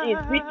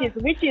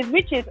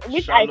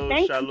I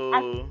thank.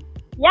 Shallow.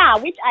 Yeah,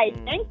 which I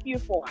thank you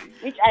for.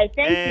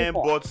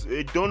 But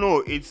don't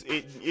know.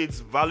 It's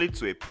valid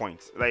to a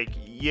point. Like,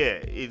 yeah,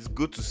 it's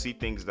good to see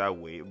things that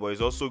way, but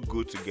it's also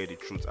good to get the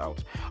truth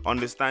out.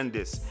 Understand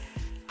this.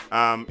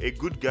 A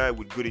good guy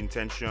with good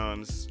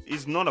intentions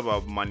is not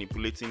about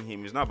manipulating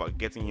him. It's not about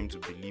getting him to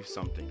believe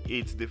something.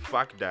 It's the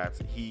fact that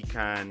he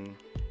can.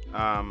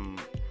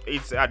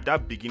 It's at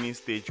that beginning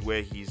stage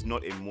where he's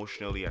not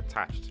emotionally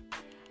attached.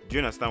 Do you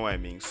understand what I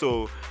mean?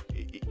 So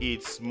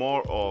it's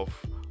more of,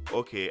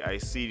 okay, I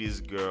see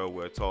this girl,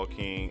 we're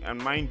talking, and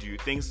mind you,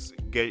 things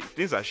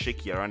are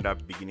shaky around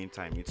that beginning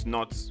time. It's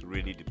not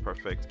really the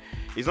perfect.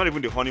 It's not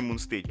even the honeymoon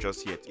stage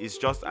just yet. It's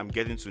just I'm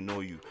getting to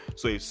know you.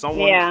 So if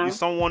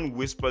someone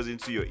whispers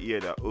into your ear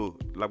that, oh,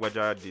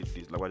 Lagwaja did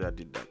this, Lagwaja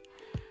did that,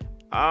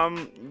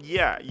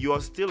 yeah, you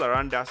are still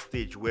around that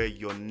stage where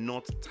you're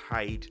not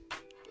tied.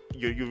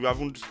 You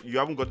haven't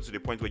gotten to the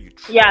point where you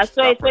trust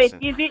that person.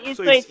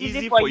 It's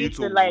easy for you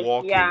to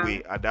walk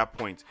away at that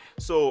point.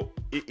 So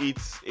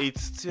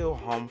it's still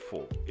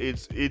harmful.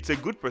 It's a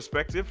good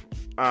perspective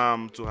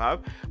to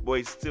have, but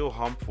it's still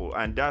harmful,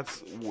 and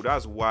that's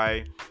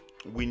why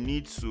we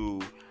need to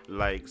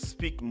like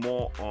speak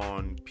more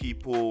on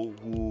people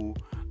who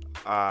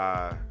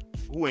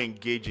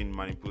engage in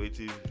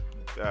manipulative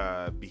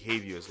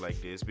behaviors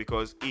like this,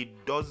 because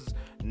it does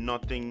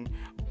nothing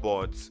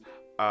but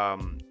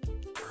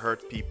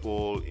hurt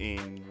people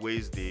in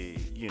ways they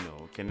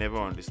can never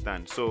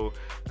understand. So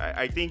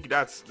I think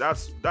that's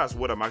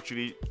what I'm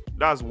actually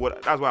that's why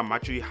I'm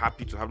actually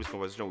happy to have this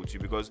conversation with you,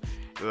 because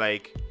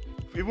like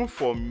even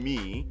for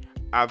me,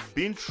 I've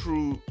been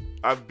through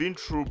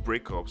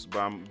breakups, but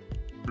I'm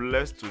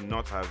blessed to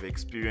not have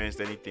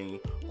experienced anything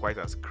quite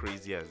as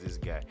crazy as this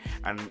guy.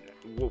 And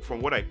from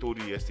what I told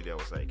you yesterday, I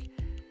was like,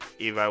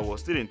 if I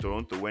was still in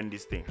Toronto when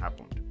this thing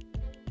happened,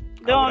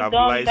 I'm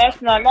not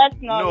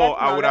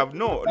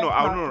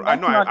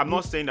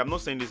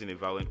saying this in a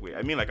violent way.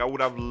 I mean, like, I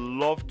would have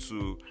loved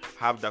to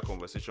have that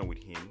conversation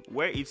with him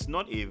where it's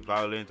not a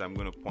violent, I'm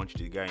going to punch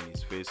the guy in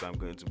his face, I'm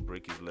going to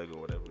break his leg or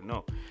whatever.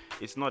 No,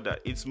 it's not that.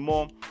 It's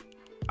more,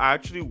 I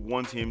actually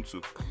want him to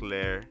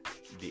clear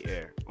the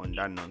air on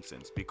that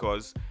nonsense,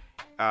 because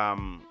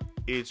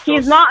it's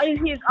just,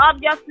 he's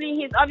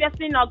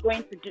obviously not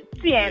going to do.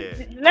 See,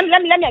 let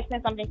me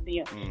explain something to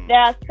you. There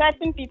are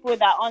certain people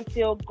that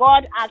until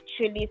God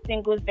actually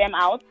singles them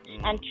out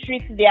and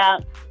treats their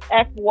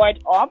F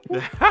word up,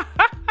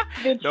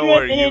 the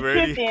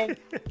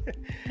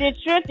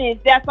truth is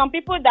there are some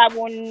people that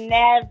will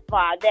never,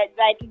 that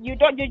like you're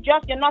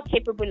not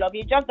capable of.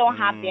 You just don't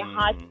have the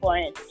heart for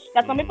it.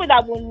 There are some people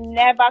that will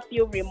never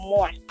feel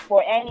remorse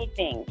for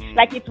anything.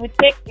 Like it would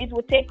take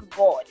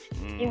God.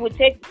 It would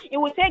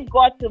take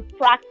God to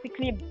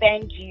practically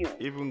bend you.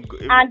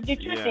 And the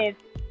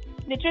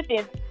truth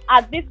is,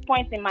 at this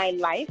point in my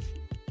life,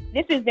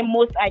 this is the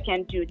most I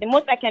can do. The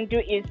most I can do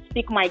is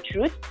speak my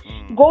truth.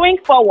 Going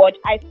forward,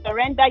 I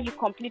surrender you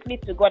completely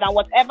to God, and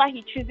whatever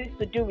He chooses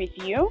to do with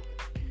you,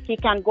 He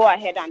can go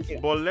ahead and do.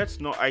 But let's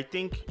not. I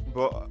think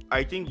what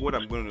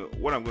I'm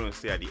going to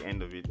say at the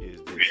end of it is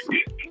this: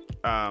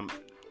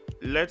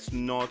 let's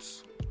not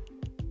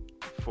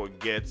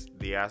forget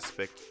the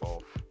aspect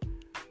of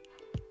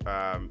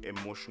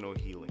emotional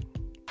healing.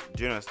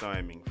 Do you understand what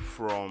I mean?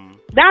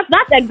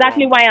 That's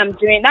exactly why I'm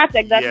doing. That's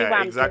exactly why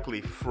I'm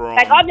exactly doing. From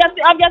like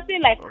obviously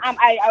like okay.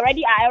 I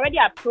already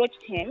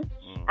approached him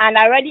and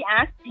I already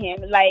asked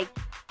him, like,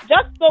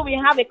 just so we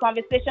have a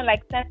conversation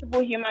like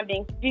sensible human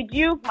beings.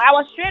 I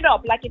was straight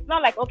up, like, it's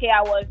not like, okay,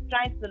 I was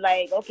trying to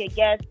like, okay,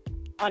 guess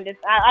on this.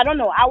 I don't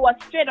know. I was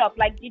straight up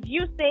like, did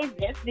you say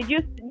this? Did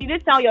you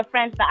tell your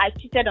friends that I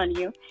cheated on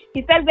you?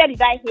 He said, where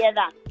did I hear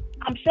that?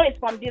 I'm sure it's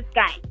from this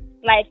guy.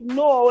 Like,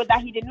 no,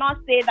 that he did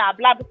not say that,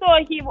 blah, blah.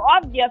 So he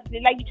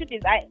obviously, like, the truth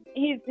is,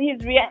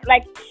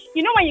 like,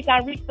 you know when you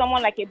can read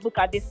someone like a book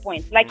at this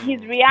point, like,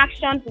 his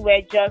reactions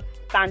were just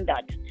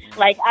standard.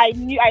 Like, I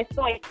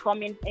saw it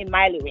coming a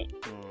mile away.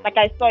 Like,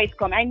 I saw it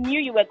coming. I knew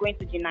you were going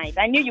to deny it.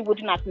 I knew you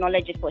wouldn't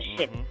acknowledge it for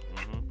shit.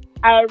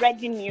 I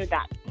already knew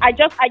that. I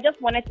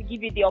just wanted to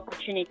give you the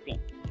opportunity.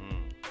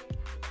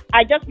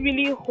 I just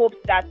really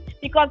hoped that,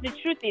 because the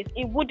truth is,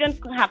 it wouldn't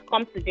have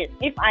come to this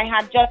if I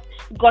had just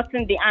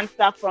gotten the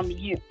answer from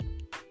you.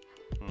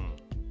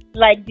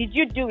 Like, did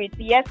you do it?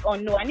 Yes or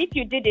no? And if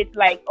you did it,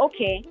 like,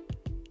 okay,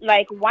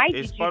 like, why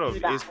did you do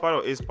that?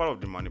 It's part of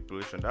the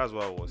manipulation. That's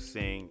what I was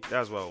saying.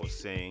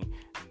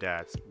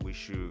 That we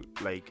should,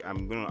 like, I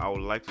would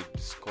like to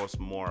discuss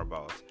more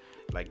about,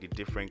 like, the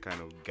different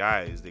kind of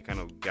guys,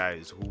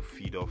 who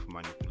feed off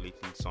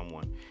manipulating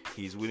someone.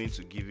 He's willing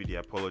to give you the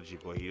apology,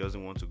 but he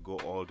doesn't want to go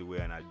all the way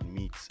and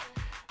admit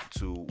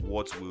to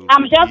what will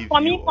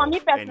for me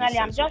personally,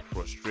 I'm just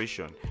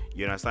frustration.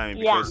 You understand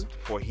me? Yeah. Because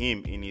for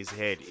him in his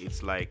head,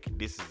 it's like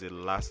this is the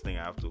last thing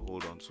I have to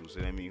hold on to.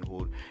 So let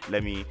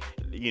me,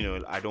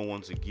 I don't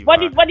want to give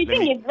But her. the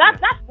thing is,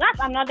 that's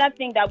another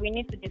thing that we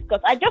need to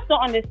discuss. I just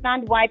don't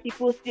understand why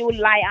people still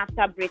lie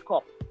after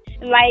breakup.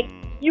 Like,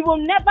 you will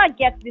never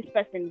get this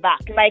person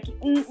back. Like,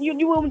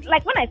 you will,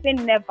 like, when I say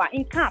never,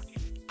 in caps,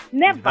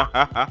 never,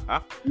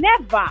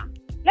 never.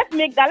 Let's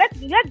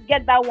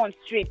get that one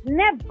straight.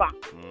 Never.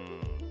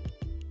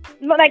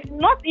 Like,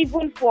 not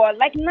even for,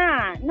 like,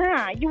 nah,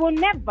 you will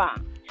never.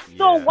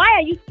 So why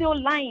are you still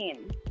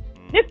lying?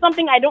 This is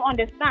something I don't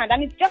understand,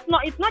 and it's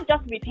not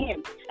just with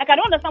him. Like, I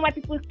don't understand why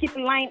people keep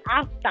lying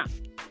after.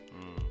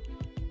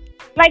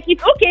 Like,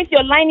 it's okay if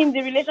you're lying in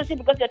the relationship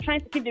because you're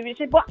trying to keep the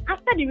relationship, but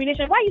after the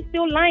relationship, why are you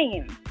still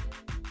lying?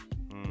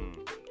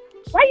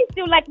 Why are you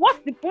still, like, what's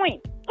the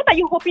point? What are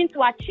you hoping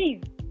to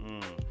achieve?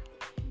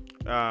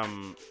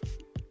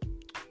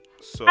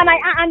 So And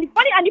the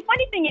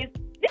funny thing is,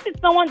 this is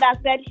someone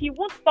that said he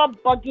won't stop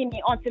bugging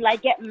me until I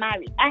get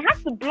married. I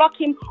have to block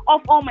him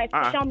off all my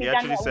social media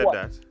networks. He actually said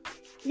that.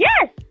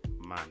 Yes.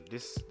 Man, you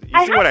see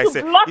what I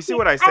said? You see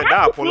what I said?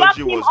 That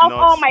apology was not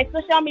all my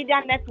social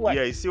media networks.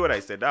 Yeah, you see what I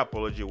said? That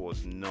apology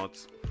was not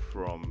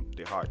from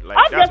the heart. Like,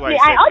 obviously,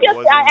 that's why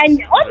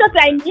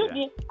I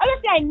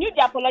knew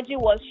the apology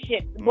was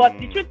shit. But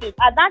the truth is,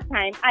 at that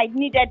time, I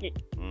needed it.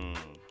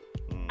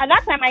 At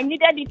that time, I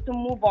needed it to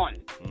move on.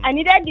 I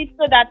needed it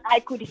so that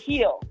I could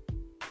heal.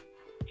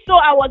 So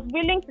I was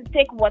willing to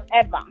take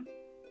whatever.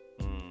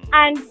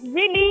 And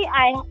really,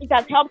 it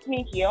has helped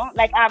me heal.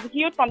 Like, I've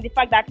healed from the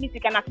fact that at least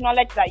you can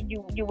acknowledge that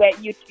you were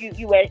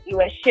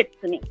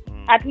shit to me.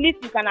 At least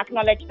you can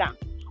acknowledge that.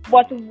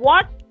 But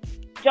what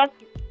just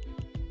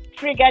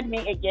triggered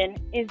me again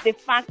is the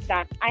fact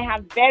that I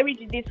have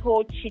buried this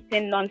whole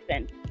cheating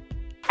nonsense.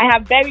 I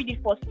have buried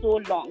it for so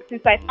long.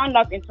 Since I found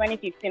out in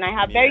 2015, I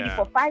have buried it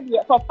for 5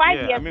 years. For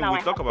 5 years now, we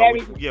talk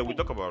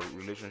about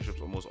relationships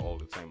almost all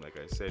the time. Like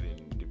I said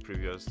in the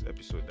previous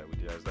episode that we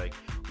did, it's like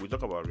we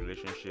talk about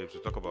relationships.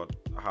 We talk about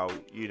how,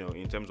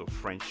 in terms of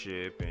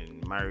friendship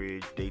and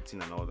marriage,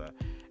 dating, and all that.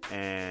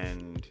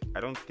 And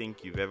I don't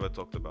think you've ever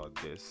talked about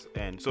this.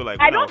 And so, like,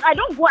 I don't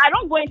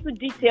go into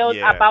details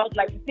about,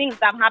 like, the things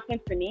that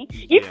happened to me.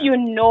 If you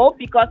know,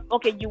 because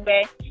okay, you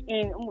were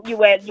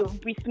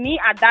with me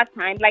at that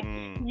time. Like,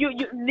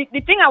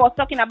 the thing I was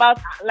talking about,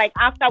 like,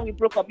 after we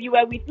broke up, you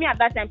were with me at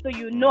that time, so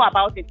you know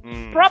about it.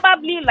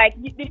 Probably, like,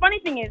 the funny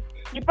thing is,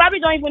 you probably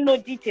don't even know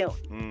details.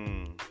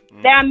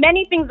 There are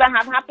many things that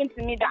have happened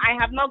to me that I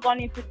have not gone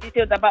into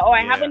details about, or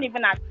I haven't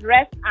even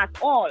addressed at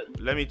all.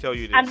 Let me tell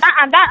you this. And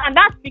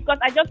that's because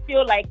I just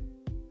feel like,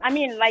 I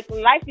mean, like,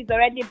 life is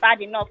already bad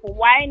enough.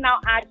 Why now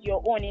add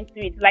your own into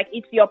it? Like,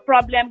 it's your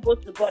problem. Go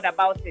to God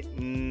about it.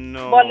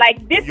 No. But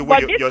like this,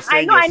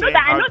 I know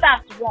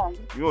that's wrong.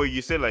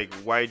 You say, like,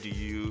 why do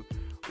you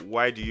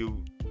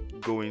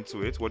go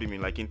into it? What do you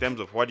mean? Like, in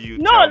terms of what do you?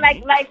 No, tell like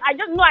me?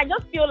 I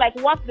just feel like,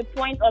 what's the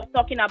point of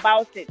talking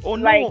about it? Oh,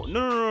 like,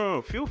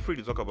 no. Feel free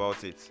to talk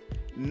about it.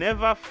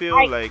 Never feel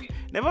like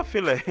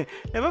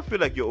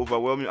you're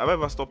overwhelming. I've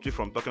ever stopped you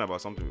from talking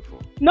about something before.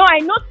 No, I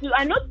know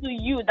to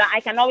you that I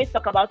can always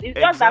talk about it. It's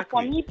just that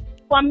for me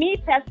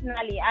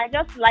personally, I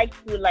just like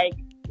to, like.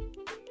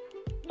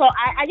 So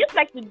I just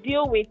like to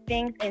deal with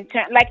things in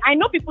turn. Like, I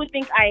know people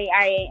think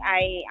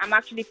I am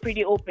actually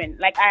pretty open.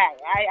 Like,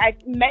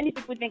 many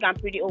people think I'm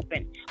pretty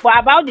open. But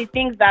about the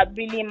things that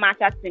really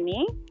matter to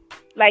me,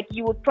 like,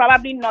 you would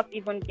probably not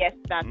even guess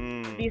that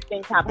these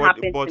things have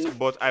happened to me.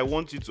 But I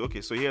want you to.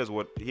 Okay, so here's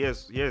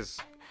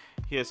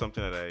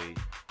something that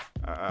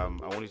I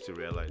want you to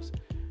realize.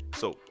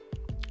 So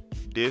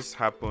this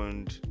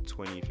happened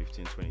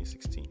 2015,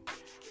 2016,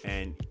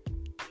 and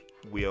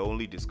we are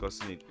only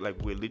discussing it, like,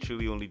 we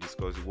only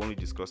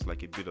discussed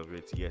like a bit of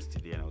it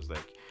yesterday, and I was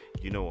like,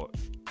 you know what,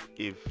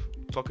 if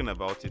talking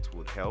about it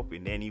would help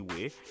in any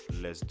way,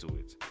 let's do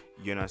it.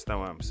 You understand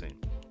what I'm saying?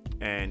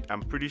 And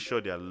I'm pretty sure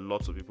there are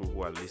lots of people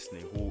who are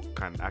listening who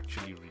can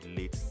actually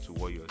relate to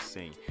what you're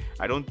saying.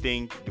 I don't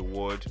think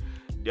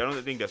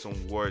there's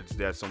some words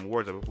that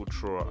people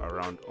throw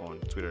around on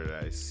Twitter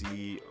that I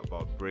see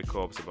about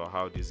breakups, about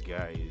how this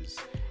guy is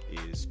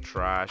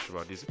trash,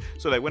 about this.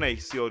 So, like, when I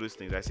see all those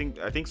things, I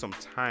think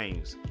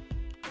sometimes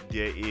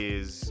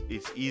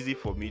it's easy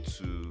for me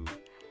to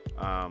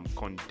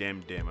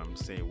condemn them. I'm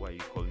saying, why you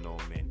call no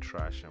men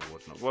trash and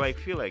whatnot. Well, I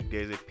feel like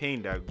there's a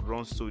pain that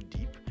runs so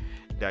deep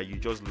that you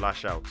just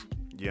lash out.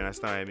 You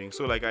understand what I mean?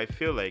 So, like, I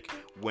feel like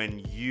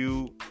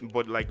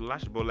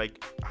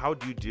how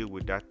do you deal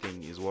with that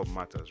thing is what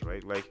matters,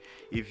 right? Like,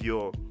 if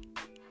you're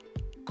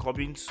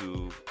coming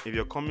to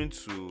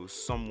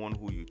someone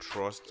who you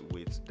trust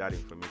with that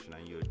information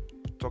and you're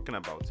talking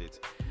about it,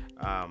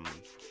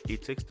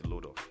 it takes the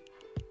load off.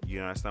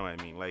 You understand what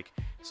I mean? Like,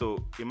 so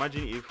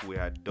imagine if we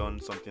had done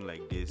something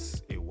like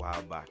this a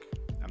while back.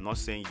 I'm not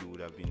saying you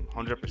would have been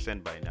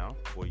 100% by now,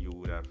 but you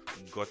would have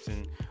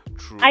gotten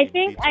through. I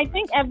think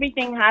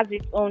everything has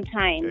its own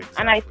time, exactly.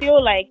 And I feel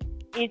like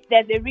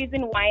there's a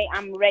reason why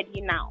I'm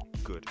ready now.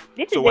 Good.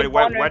 So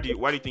why do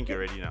you think you're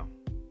ready now?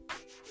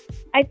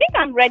 I think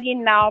I'm ready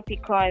now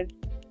because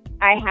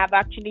I have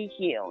actually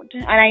healed.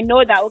 And I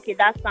know that, okay,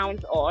 that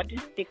sounds odd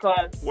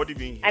because, What do you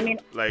mean I healed? mean,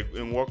 Like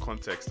in what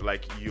context?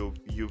 Like you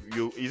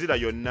is it that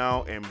you're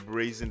now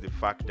embracing the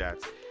fact that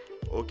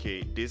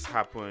okay, this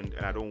happened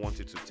and I don't want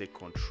it to take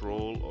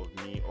control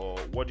of me, or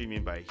what do you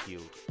mean by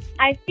healed?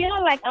 I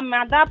feel like I'm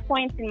at that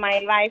point in my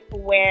life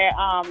where,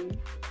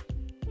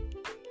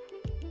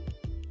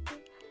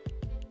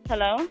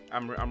 hello?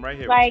 I'm right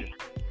here with Like, you.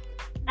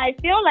 I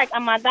feel like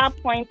I'm at that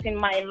point in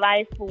my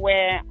life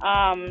where,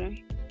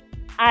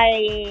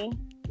 I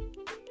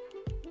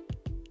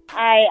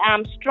I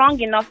am strong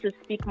enough to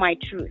speak my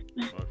truth.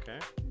 Okay.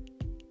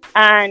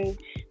 And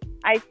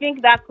I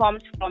think that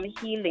comes from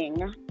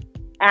healing.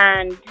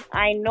 And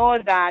I know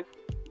that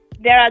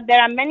there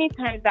are many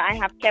times that I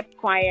have kept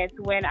quiet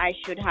when I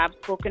should have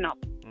spoken up.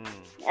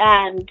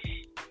 And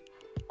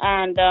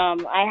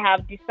I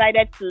have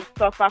decided to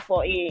suffer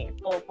for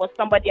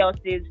somebody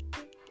else's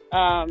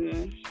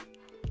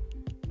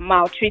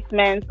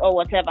maltreatment or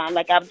whatever.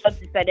 Like, I've just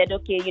decided,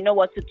 okay, you know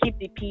what, to keep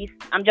the peace,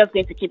 I'm just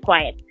going to keep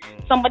quiet.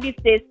 Somebody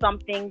says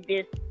something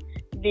this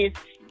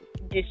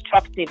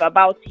destructive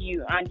about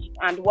you,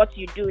 and what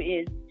you do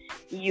is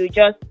you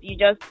just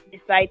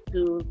decide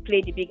to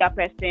play the bigger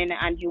person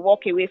and you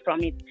walk away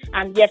from it.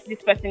 And yes,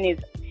 this person is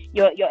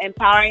you're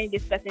empowering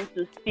this person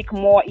to speak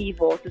more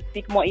evil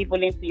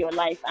into your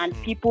life, and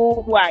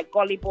people who are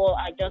gullible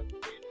are just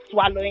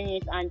swallowing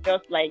it and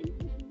just like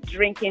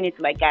drinking it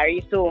like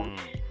Gary. So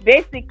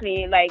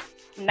basically, like,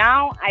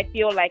 now I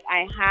feel like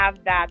I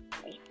have that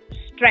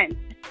strength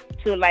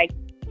to, like,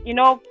 you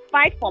know,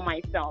 fight for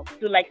myself,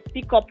 to like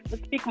speak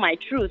my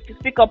truth, to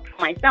speak up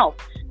for myself.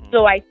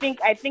 So I think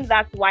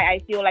that's why I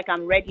feel like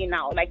I'm ready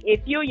now. Like, a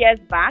few years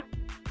back,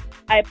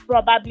 I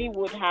probably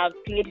would have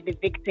played the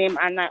victim,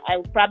 and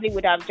I probably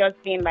would have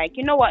just been like,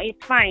 you know what,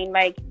 it's fine.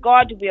 Like,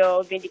 God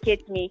will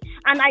vindicate me.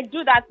 And I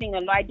do that thing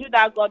a lot. I do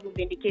that. God will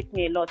vindicate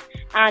me a lot.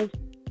 And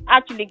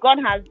actually, God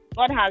has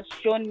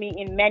shown me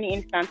in many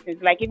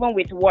instances, like even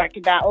with work,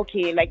 that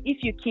okay, like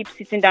if you keep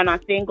sitting down and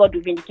saying God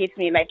will vindicate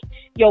me, like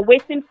you're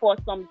waiting for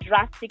some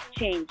drastic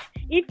change.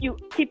 If you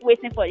keep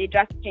waiting for a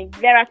drastic change,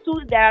 there are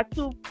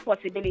two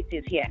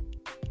possibilities here.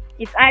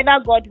 It's either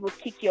God will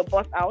kick your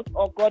boss out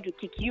or God will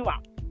kick you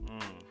out.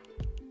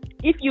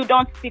 If you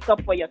don't speak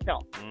up for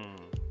yourself.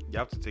 You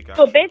have to take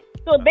action.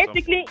 So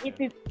basically,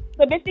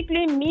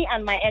 me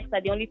and my ex are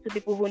the only two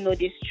people who know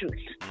this truth,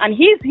 and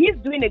he's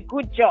doing a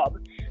good job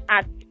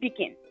at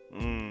speaking.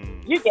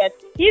 You get?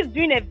 He's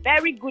doing a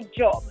very good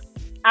job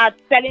at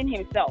selling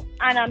himself,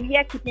 and I'm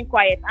here keeping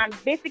quiet. And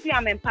basically,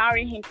 I'm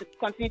empowering him to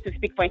continue to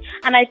speak for him.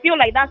 And I feel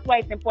like that's why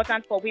it's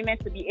important for women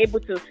to be able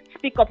to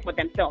speak up for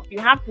themselves. You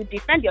have to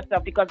defend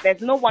yourself because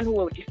there's no one who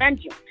will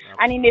defend you.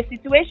 And in a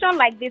situation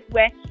like this,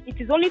 where it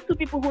is only two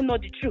people who know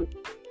the truth,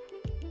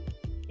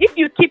 if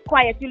you keep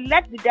quiet, you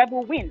let the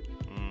devil win.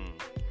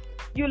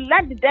 You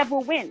let the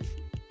devil win.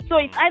 So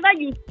it's either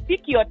you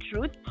speak your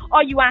truth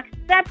or you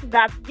accept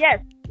that, yes,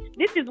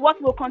 this is what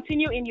will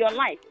continue in your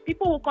life.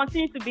 People will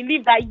continue to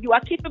believe that you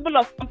are capable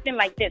of something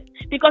like this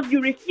because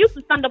you refuse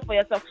to stand up for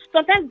yourself.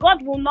 Sometimes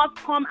God will not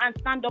come and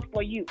stand up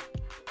for you.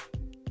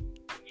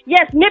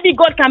 Yes, maybe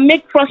God can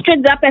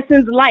frustrate that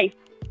person's life,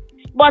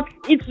 but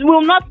it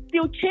will not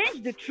still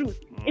change the truth.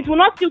 It will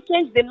not still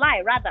change the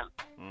lie, rather.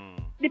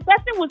 The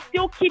person will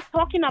still keep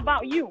talking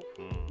about you.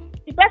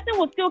 The person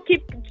will still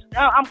keep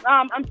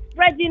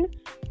spreading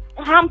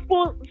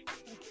harmful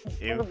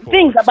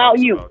things about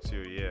you.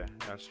 Yeah,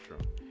 that's true.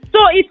 So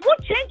it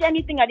won't change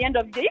anything at the end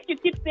of the day. If you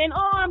keep saying,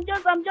 "Oh, I'm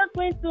just going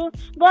to,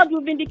 God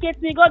will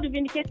vindicate me. God will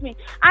vindicate me."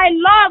 I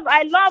love.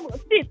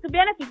 See, to be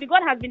honest with you,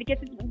 God has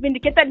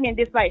vindicated me in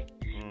this life,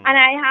 and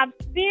I have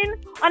seen.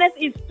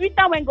 Honestly, it's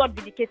sweeter when God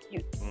vindicates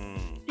you,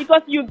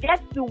 because you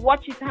get to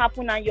watch it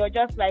happen, and you're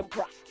just like,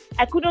 "Bruh,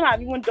 I couldn't have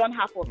even done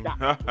half of that."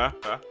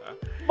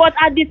 But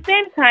at the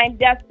same time,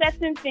 there are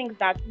certain things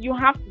that you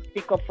have to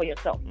speak up for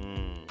yourself.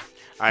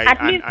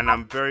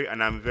 I'm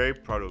very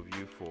proud of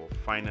you for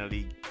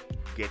finally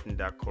getting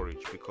that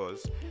courage,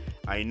 because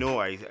I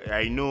know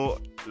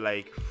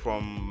like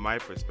from my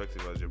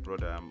perspective as your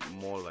brother, I'm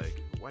more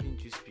like, why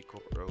didn't you speak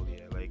up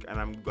earlier? Like,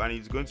 and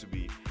it's going to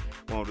be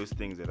one of those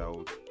things that I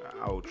will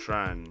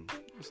try and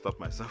stop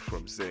myself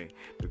from saying,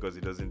 because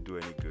it doesn't do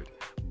any good.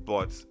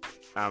 But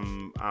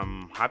I'm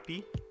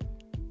happy.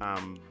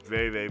 I'm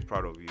very, very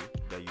proud of you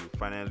that you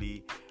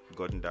finally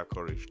gotten that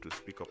courage to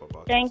speak up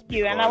about it. Thank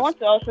you. And I want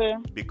to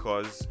also,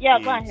 because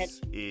go ahead.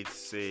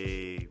 It's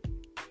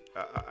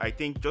I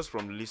think just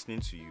from listening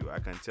to you, I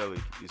can tell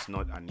it's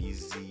not an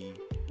easy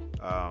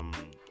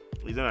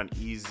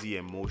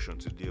emotion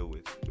to deal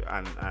with,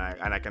 and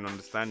I can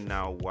understand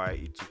now why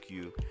it took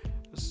you,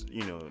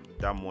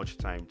 that much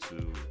time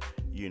to,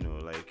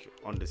 like,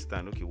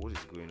 understand, okay, what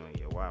is going on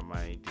here? Why am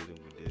I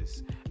dealing with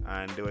this?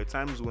 And there were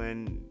times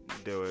when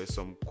there were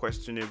some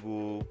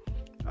questionable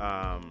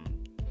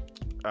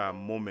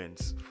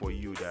moments for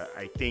you that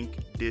I think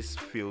this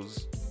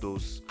fills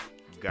those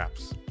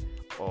gaps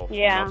of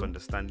not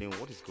understanding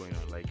what is going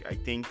on. Like, I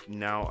think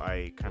now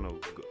I can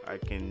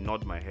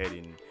nod my head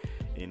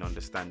in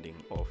understanding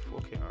of,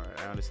 okay, all right,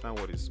 I understand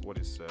what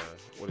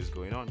is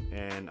going on,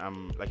 and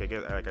I'm like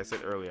I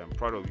said earlier, I'm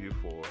proud of you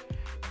for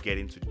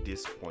getting to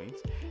this point.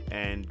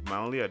 And my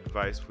only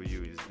advice for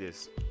you is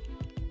this: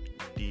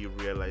 the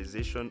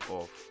realization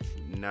of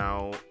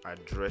now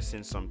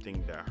addressing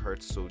something that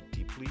hurts so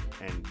deeply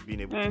and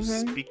being able to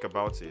Mhm. speak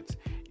about it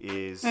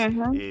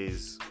Mhm.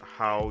 is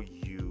how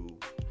you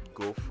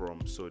go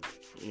from, so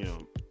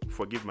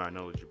forgive my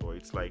analogy, but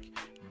it's like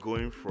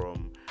going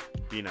from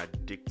being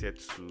addicted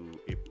to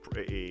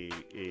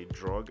a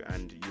drug,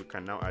 and you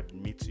can now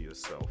admit to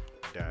yourself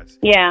that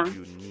Yeah.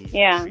 you need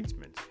Yeah.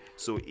 treatment.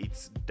 So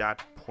it's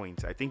that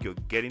point. I think you're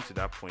getting to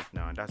that point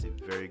now, and that's a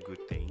very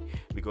good thing,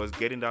 because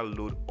getting that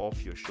load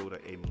off your shoulder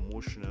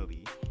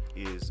emotionally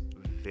is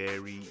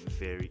very,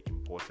 very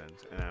important.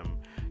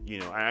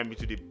 I mean,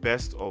 to the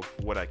best of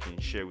what I can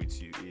share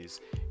with you is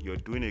you're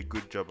doing a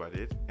good job at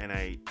it, and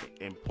I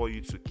implore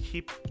you to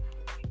keep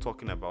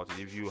talking about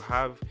it.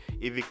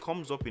 If it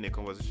comes up in a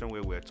conversation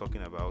where we're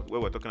talking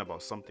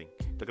about something,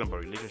 talking about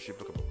relationship,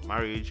 talking about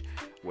marriage,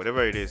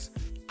 whatever it is,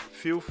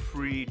 feel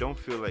free. Don't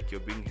feel like you're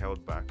being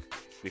held back,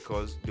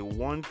 because the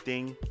one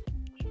thing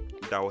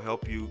that will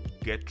help you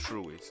get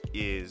through it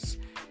is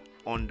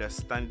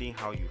understanding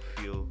how you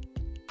feel,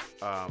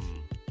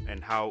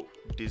 and how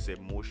this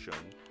emotion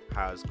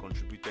has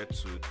contributed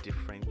to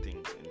different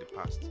things in the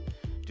past.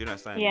 Do you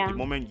understand? The Yeah.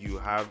 moment you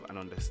have an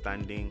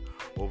understanding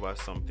over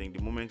something,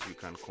 the moment you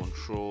can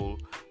control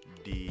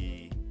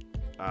the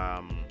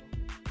um,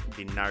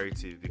 the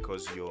narrative,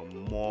 because you're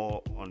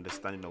more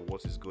understanding of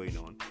what is going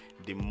on,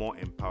 the more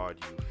empowered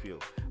you feel.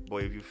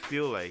 But if you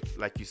feel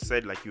like you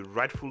said, like you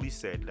rightfully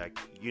said, like,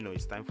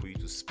 it's time for you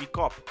to speak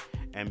up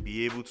and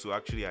be able to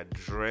actually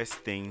address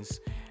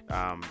things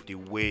the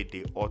way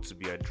they ought to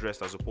be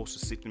addressed, as opposed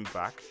to sitting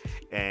back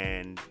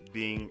and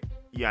being,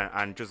 yeah,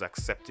 and just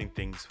accepting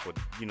things for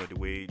the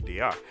way they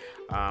are.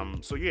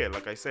 So yeah,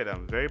 like I said,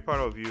 I'm very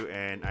proud of you,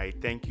 and I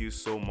thank you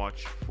so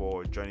much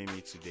for joining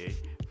me today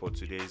for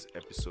today's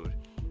episode.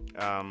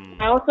 I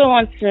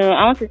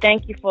want to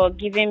thank you for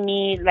giving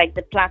me like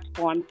the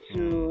platform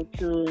Mm,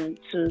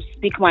 to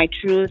speak my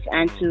truth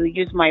and mm, to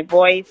use my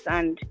voice.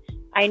 And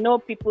I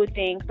know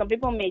some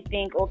people may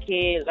think,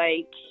 okay,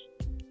 like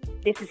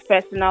this is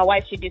personal, why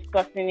is she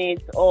discussing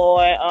it, or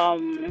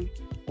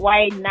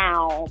why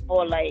now?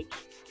 Or mm. like,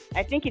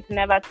 I think it's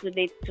never too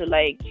late to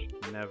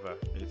Never.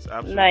 It's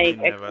absolutely like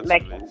never too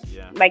like late.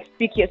 Yeah.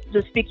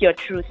 speak your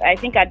truth. I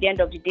think at the end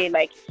of the day,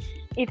 like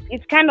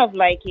it's kind of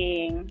like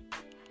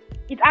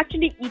it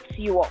actually eats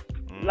you up.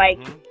 Like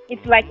Mm-hmm.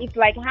 it's like Mm-hmm. it's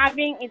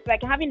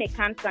like having a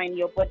cancer in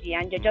your body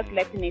and you're just Mm,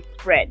 letting it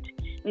spread.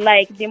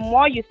 Like the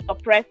more you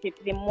suppress it,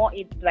 the more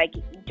it's like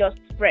it just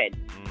spreads.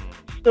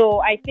 mm,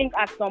 So I think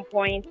at some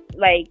point,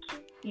 like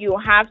you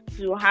have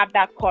to have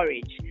that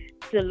courage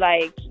to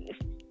like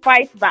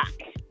fight back.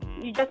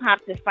 You mm. just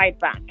have to fight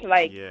back.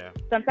 Like Yeah.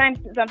 sometimes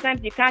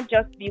you can't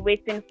just be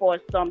waiting for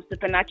some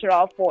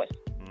supernatural force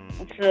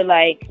Mm, to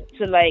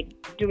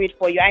do it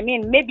for you. I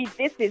mean, maybe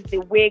this is the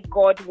way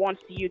God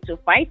wants you to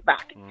fight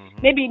back.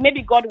 mm-hmm.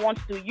 Maybe God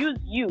wants to use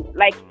you.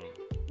 Like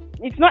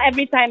it's not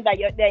every time that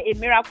a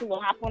miracle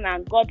will happen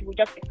and God will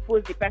just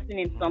expose the person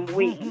in some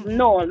way. Mm.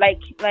 No, like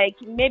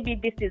maybe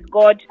this is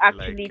God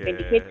actually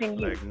vindicating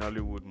you. Like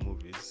Nollywood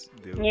movies,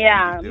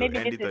 Yeah, they'll maybe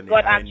end this it is on a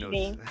God high note.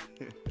 actually.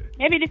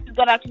 Maybe this is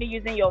God actually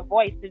using your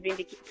voice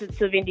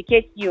to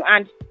vindicate you,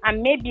 and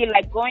maybe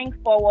like going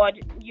forward,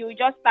 you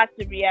just start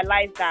to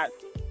realize that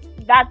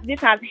this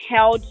has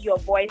held your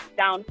voice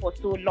down for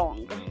so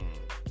long. Mm.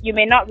 You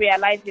may not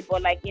realize it,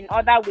 but like in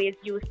other ways,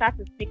 you start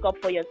to speak up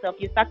for yourself.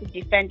 You start to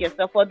defend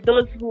yourself. For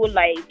those who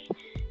like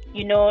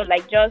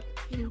just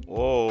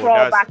Oh, crawl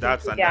that's back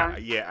that's into and their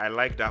that, yeah, I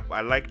like that.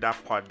 I like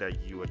that part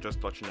that you were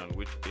just touching on,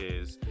 which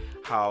is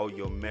how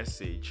your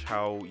message,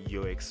 how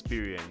your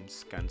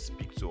experience can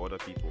speak to other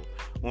people.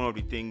 One of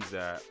the things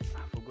that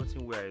I've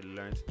forgotten where I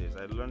learned this.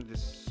 I learned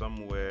this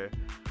somewhere.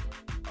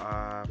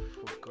 I've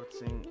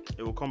forgotten.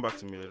 It will come back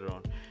to me later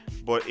on.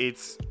 But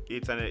it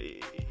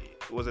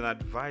was an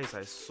advice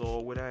I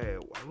saw. Whether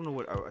I don't know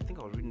what I think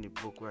I was reading a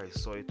book where I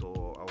saw it,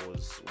 or I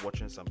was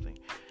watching something,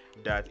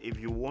 that if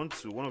you want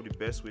to, one of the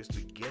best ways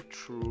to get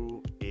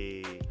through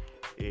a,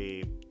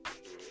 a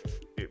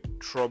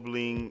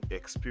troubling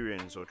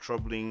experience or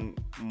troubling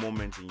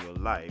moment in your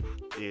life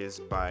is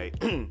by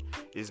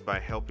is by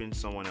helping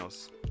someone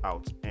else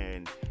out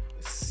and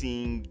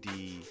seeing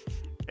the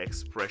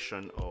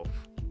expression of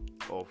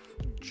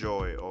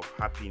joy, of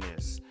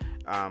happiness,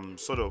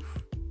 sort of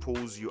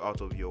pulls you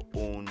out of your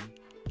own,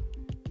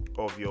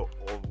 of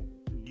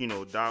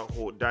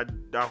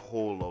that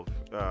hole of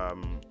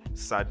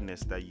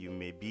sadness that you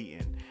may be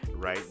in,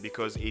 right?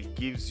 Because it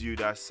gives you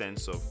that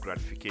sense of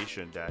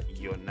gratification that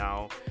you're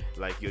now,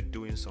 like, you're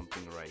doing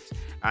something right.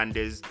 And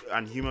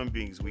human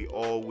beings, we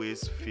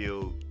always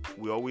feel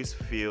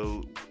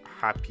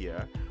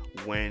happier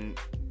when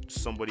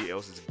somebody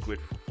else is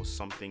grateful for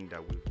something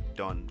that we've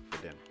done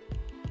for them.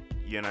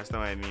 You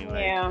understand what I mean?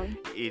 Like, yeah.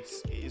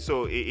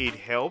 it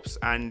helps,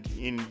 and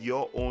in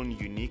your own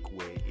unique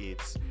way,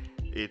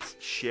 It's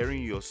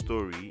sharing your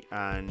story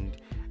and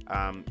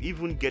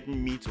even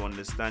getting me to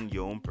understand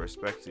your own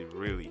perspective,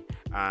 really.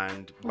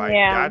 And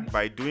Yeah.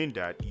 by doing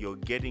that, you're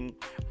getting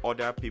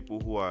other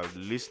people who are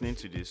listening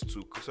to this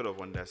to sort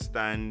of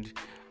understand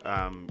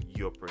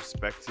your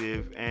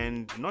perspective,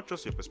 and not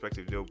just your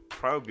perspective. There'll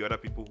probably be other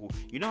people who,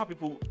 you know, how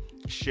people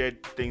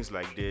shared things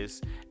like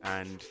this,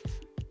 and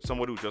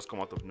somebody will just come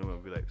out of nowhere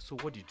and be like, "So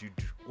what did you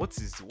do? What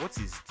is the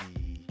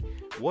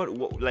what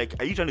like?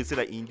 Are you trying to say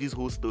that in this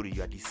whole story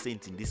you are the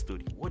saint in this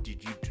story? What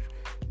did you do?"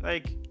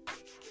 Like,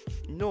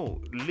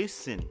 no,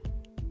 listen.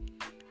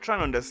 Try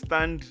and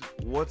understand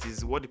what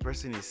the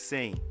person is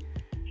saying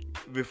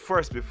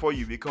first before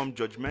you become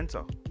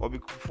judgmental or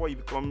before you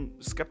become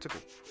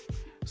skeptical.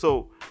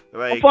 So,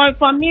 like,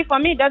 For me, it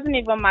doesn't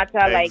even matter.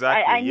 Like,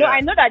 exactly, I yeah.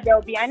 know that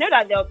there'll be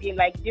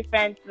like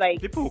different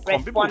like People will come out.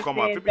 responses.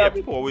 People, There'll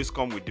be, people always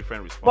come with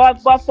different but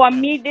responses. for Yeah.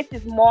 me, this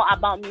is more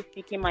about me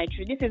speaking my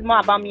truth. This is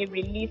more about me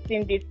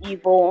releasing this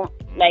evil,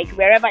 like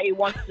wherever it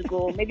wants to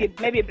go. Maybe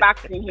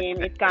back to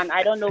him. It can.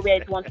 I don't know where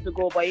it wants to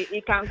go, but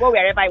it can go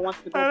wherever it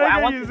wants to go. I But like I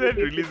how want you to said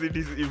release it. releasing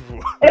this evil.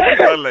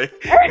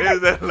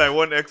 Is that like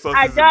one I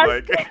exorcism? just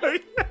Like,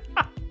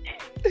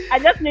 I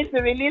just need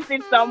to release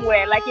it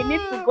somewhere. Like it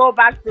needs to go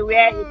back to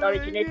where it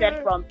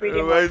originated from,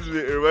 pretty much.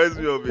 It reminds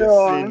me of a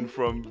So scene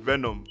from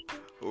Venom,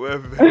 where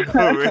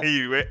Venom,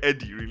 where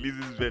Eddie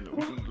releases Venom.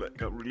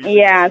 Like, I'm releasing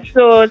yeah, this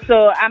evil.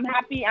 so I'm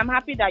happy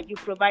that you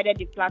provided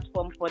the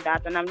platform for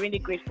that, and I'm really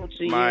grateful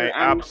to you, My and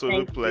thank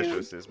absolute pleasure,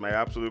 you. sis. My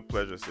absolute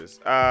pleasure, sis.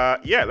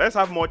 Yeah, let's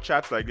have more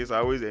chats like this. I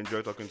always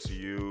enjoy talking to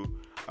you.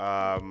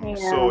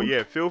 So Yeah.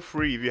 yeah, feel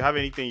free if you have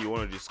anything you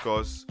want to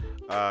discuss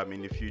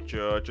in the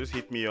future, just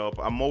hit me up.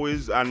 I'm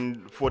always,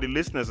 and for the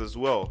listeners as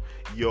well,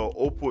 you're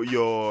open.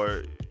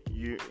 You.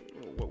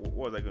 What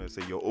was I gonna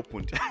say? You're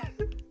open.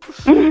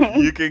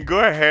 You can go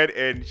ahead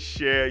and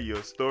share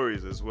your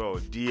stories as well.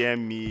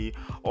 DM me,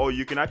 or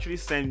you can actually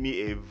send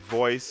me a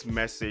voice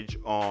message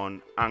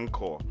on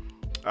Anchor.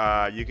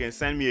 You can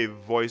send me a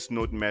voice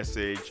note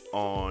message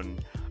on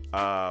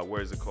where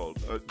is it called?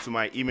 To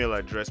my email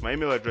address. My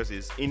email address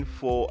is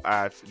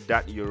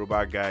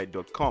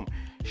info@thatyorubaguy.com.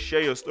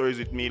 Share your stories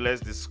with me. Let's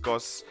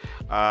discuss.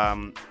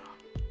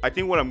 I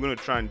think what I'm going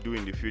to try and do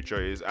in the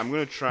future is I'm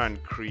going to try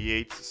and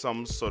create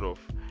some sort of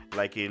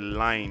like a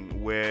line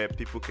where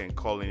people can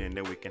call in and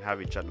then we can have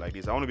a chat like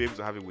this. I want to be able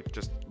to have it with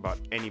just about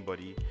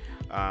anybody.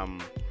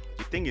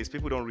 The thing is,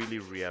 people don't really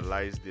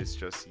realize this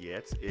just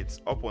yet.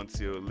 It's up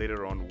until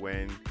later on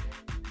when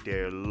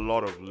there are a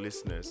lot of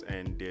listeners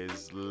and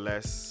there's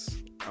less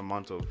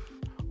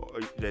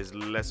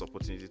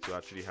opportunity to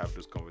actually have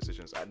those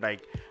conversations.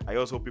 I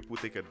also hope people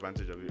take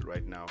advantage of it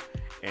right now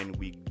and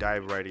we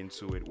dive right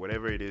into it.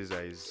 Whatever it is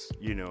that is,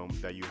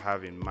 that you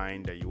have in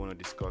mind that you want to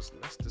discuss,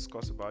 let's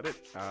discuss about it.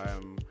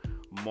 I'm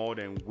more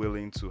than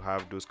willing to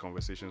have those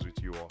conversations with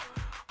you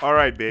all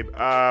right, babe.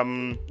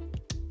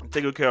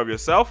 Take good care of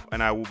yourself,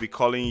 and I will be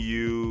calling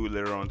you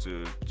later on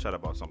to chat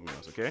about something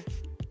else. Okay?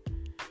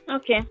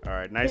 Okay. All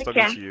right. Nice Take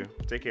talking care. to you.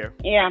 Take care.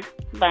 Yeah.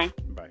 Bye.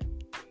 Bye.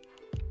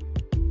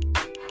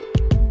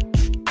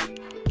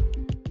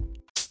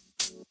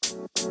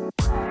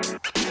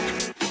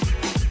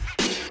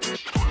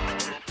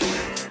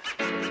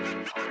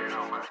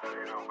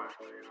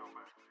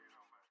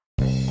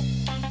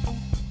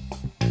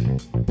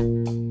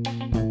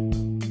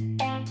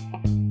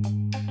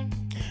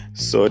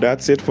 So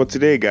that's it for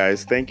today,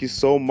 guys. Thank you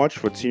so much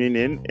for tuning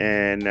in,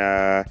 and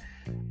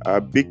a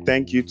big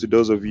thank you to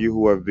those of you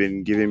who have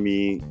been giving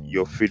me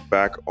your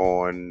feedback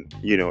on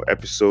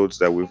episodes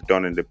that we've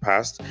done in the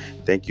past.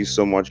 Thank you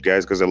so much,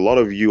 guys, because a lot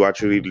of you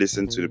actually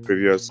listened to the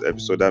previous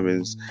episode. That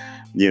means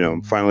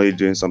I'm finally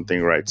doing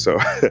something right. So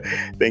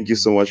thank you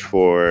so much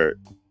for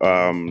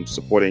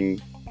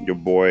supporting your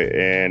boy,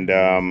 and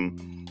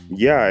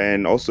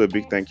and also a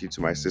big thank you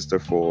to my sister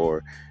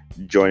for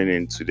joining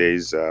in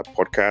today's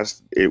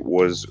podcast. It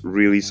was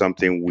really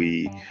something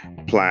we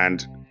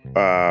planned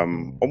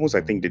almost,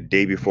 I think, the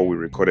day before we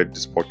recorded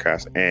this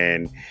podcast,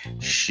 and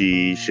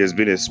she has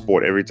been a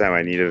sport. Every time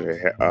I needed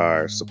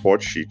her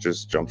support, she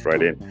just jumps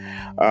right in.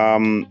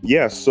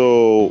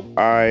 So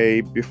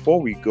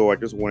before we go, I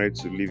just wanted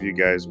to leave you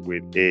guys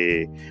with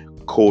a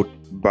quote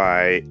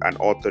by an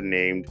author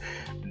named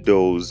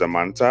Do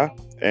Zamanta,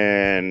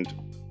 and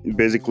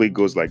basically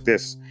goes like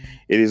this: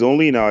 "It is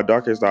only in our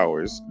darkest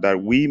hours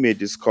that we may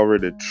discover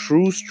the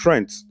true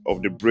strength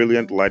of the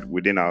brilliant light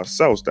within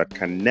ourselves that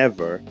can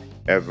never,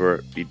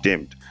 ever be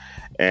dimmed."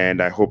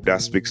 And I hope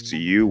that speaks to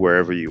you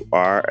wherever you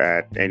are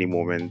at any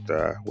moment,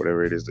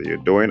 whatever it is that you're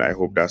doing. I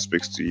hope that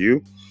speaks to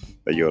you,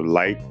 that your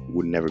light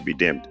would never be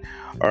dimmed.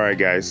 All right,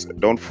 guys,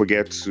 don't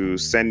forget to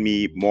send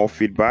me more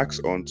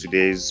feedbacks on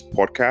today's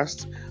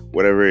podcast.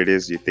 Whatever it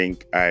is you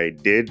think I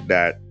did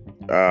that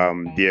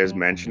bears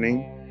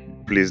mentioning,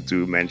 please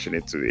do mention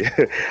it to me.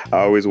 I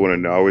always want to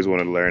know. I always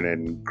want to learn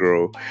and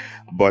grow.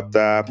 But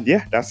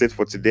that's it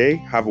for today.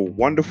 Have a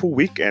wonderful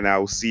week, and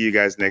I'll see you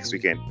guys next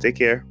weekend. Take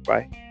care.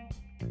 Bye.